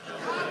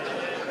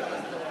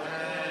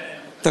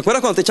 ¿Te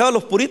acuerdas cuando te echaban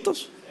los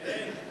puritos?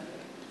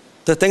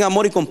 Entonces ten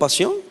amor y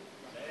compasión.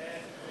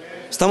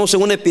 Estamos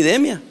en una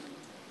epidemia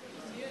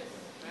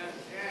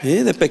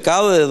de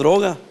pecado, de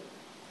droga.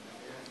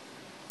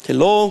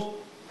 Hello.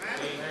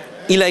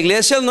 Y la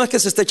iglesia no es que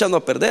se esté echando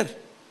a perder.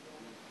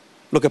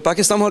 Lo que pasa es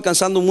que estamos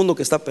alcanzando un mundo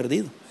que está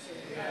perdido.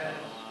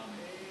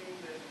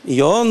 Y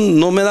yo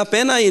no me da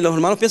pena, y los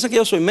hermanos piensan que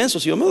yo soy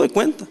menso. Si yo me doy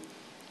cuenta,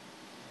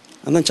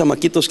 andan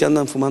chamaquitos que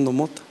andan fumando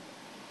mota.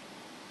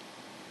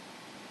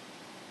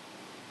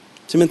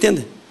 ¿Sí me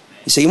entiende?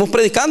 Y seguimos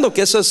predicando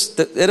que eso es,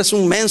 eres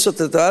un menso,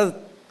 te va a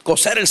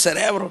cocer el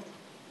cerebro.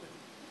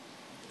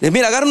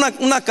 Mira, agarra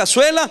una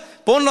cazuela,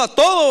 ponlo a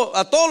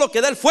todo lo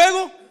que da el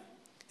fuego,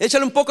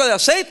 échale un poco de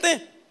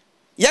aceite.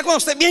 Ya cuando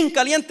esté bien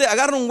caliente,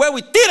 agarra un huevo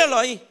y tíralo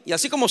ahí. Y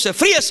así como se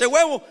fríe ese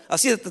huevo,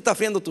 así te está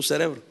friendo tu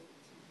cerebro.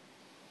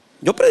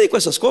 Yo predico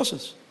esas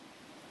cosas.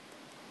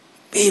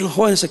 Y los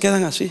jóvenes se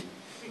quedan así.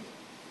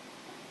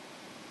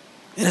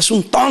 Eres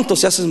un tonto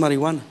si haces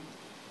marihuana.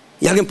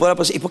 Y alguien podrá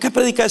decir, ¿y por qué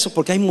predica eso?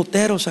 Porque hay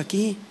moteros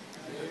aquí.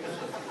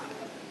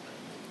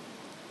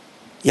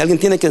 Y alguien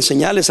tiene que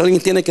enseñarles,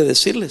 alguien tiene que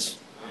decirles.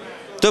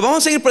 Entonces vamos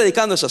a seguir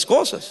predicando esas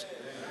cosas.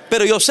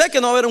 Pero yo sé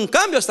que no va a haber un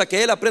cambio hasta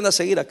que él aprenda a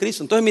seguir a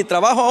Cristo. Entonces mi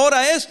trabajo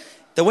ahora es,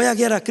 te voy a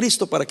guiar a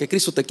Cristo para que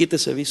Cristo te quite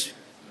ese vicio.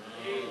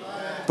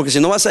 Porque si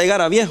no vas a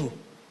llegar a viejo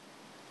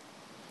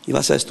y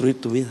vas a destruir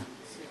tu vida.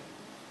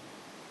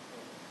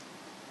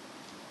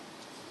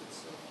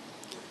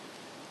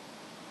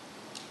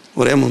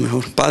 Oremos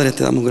mejor. Padre,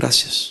 te damos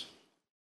gracias.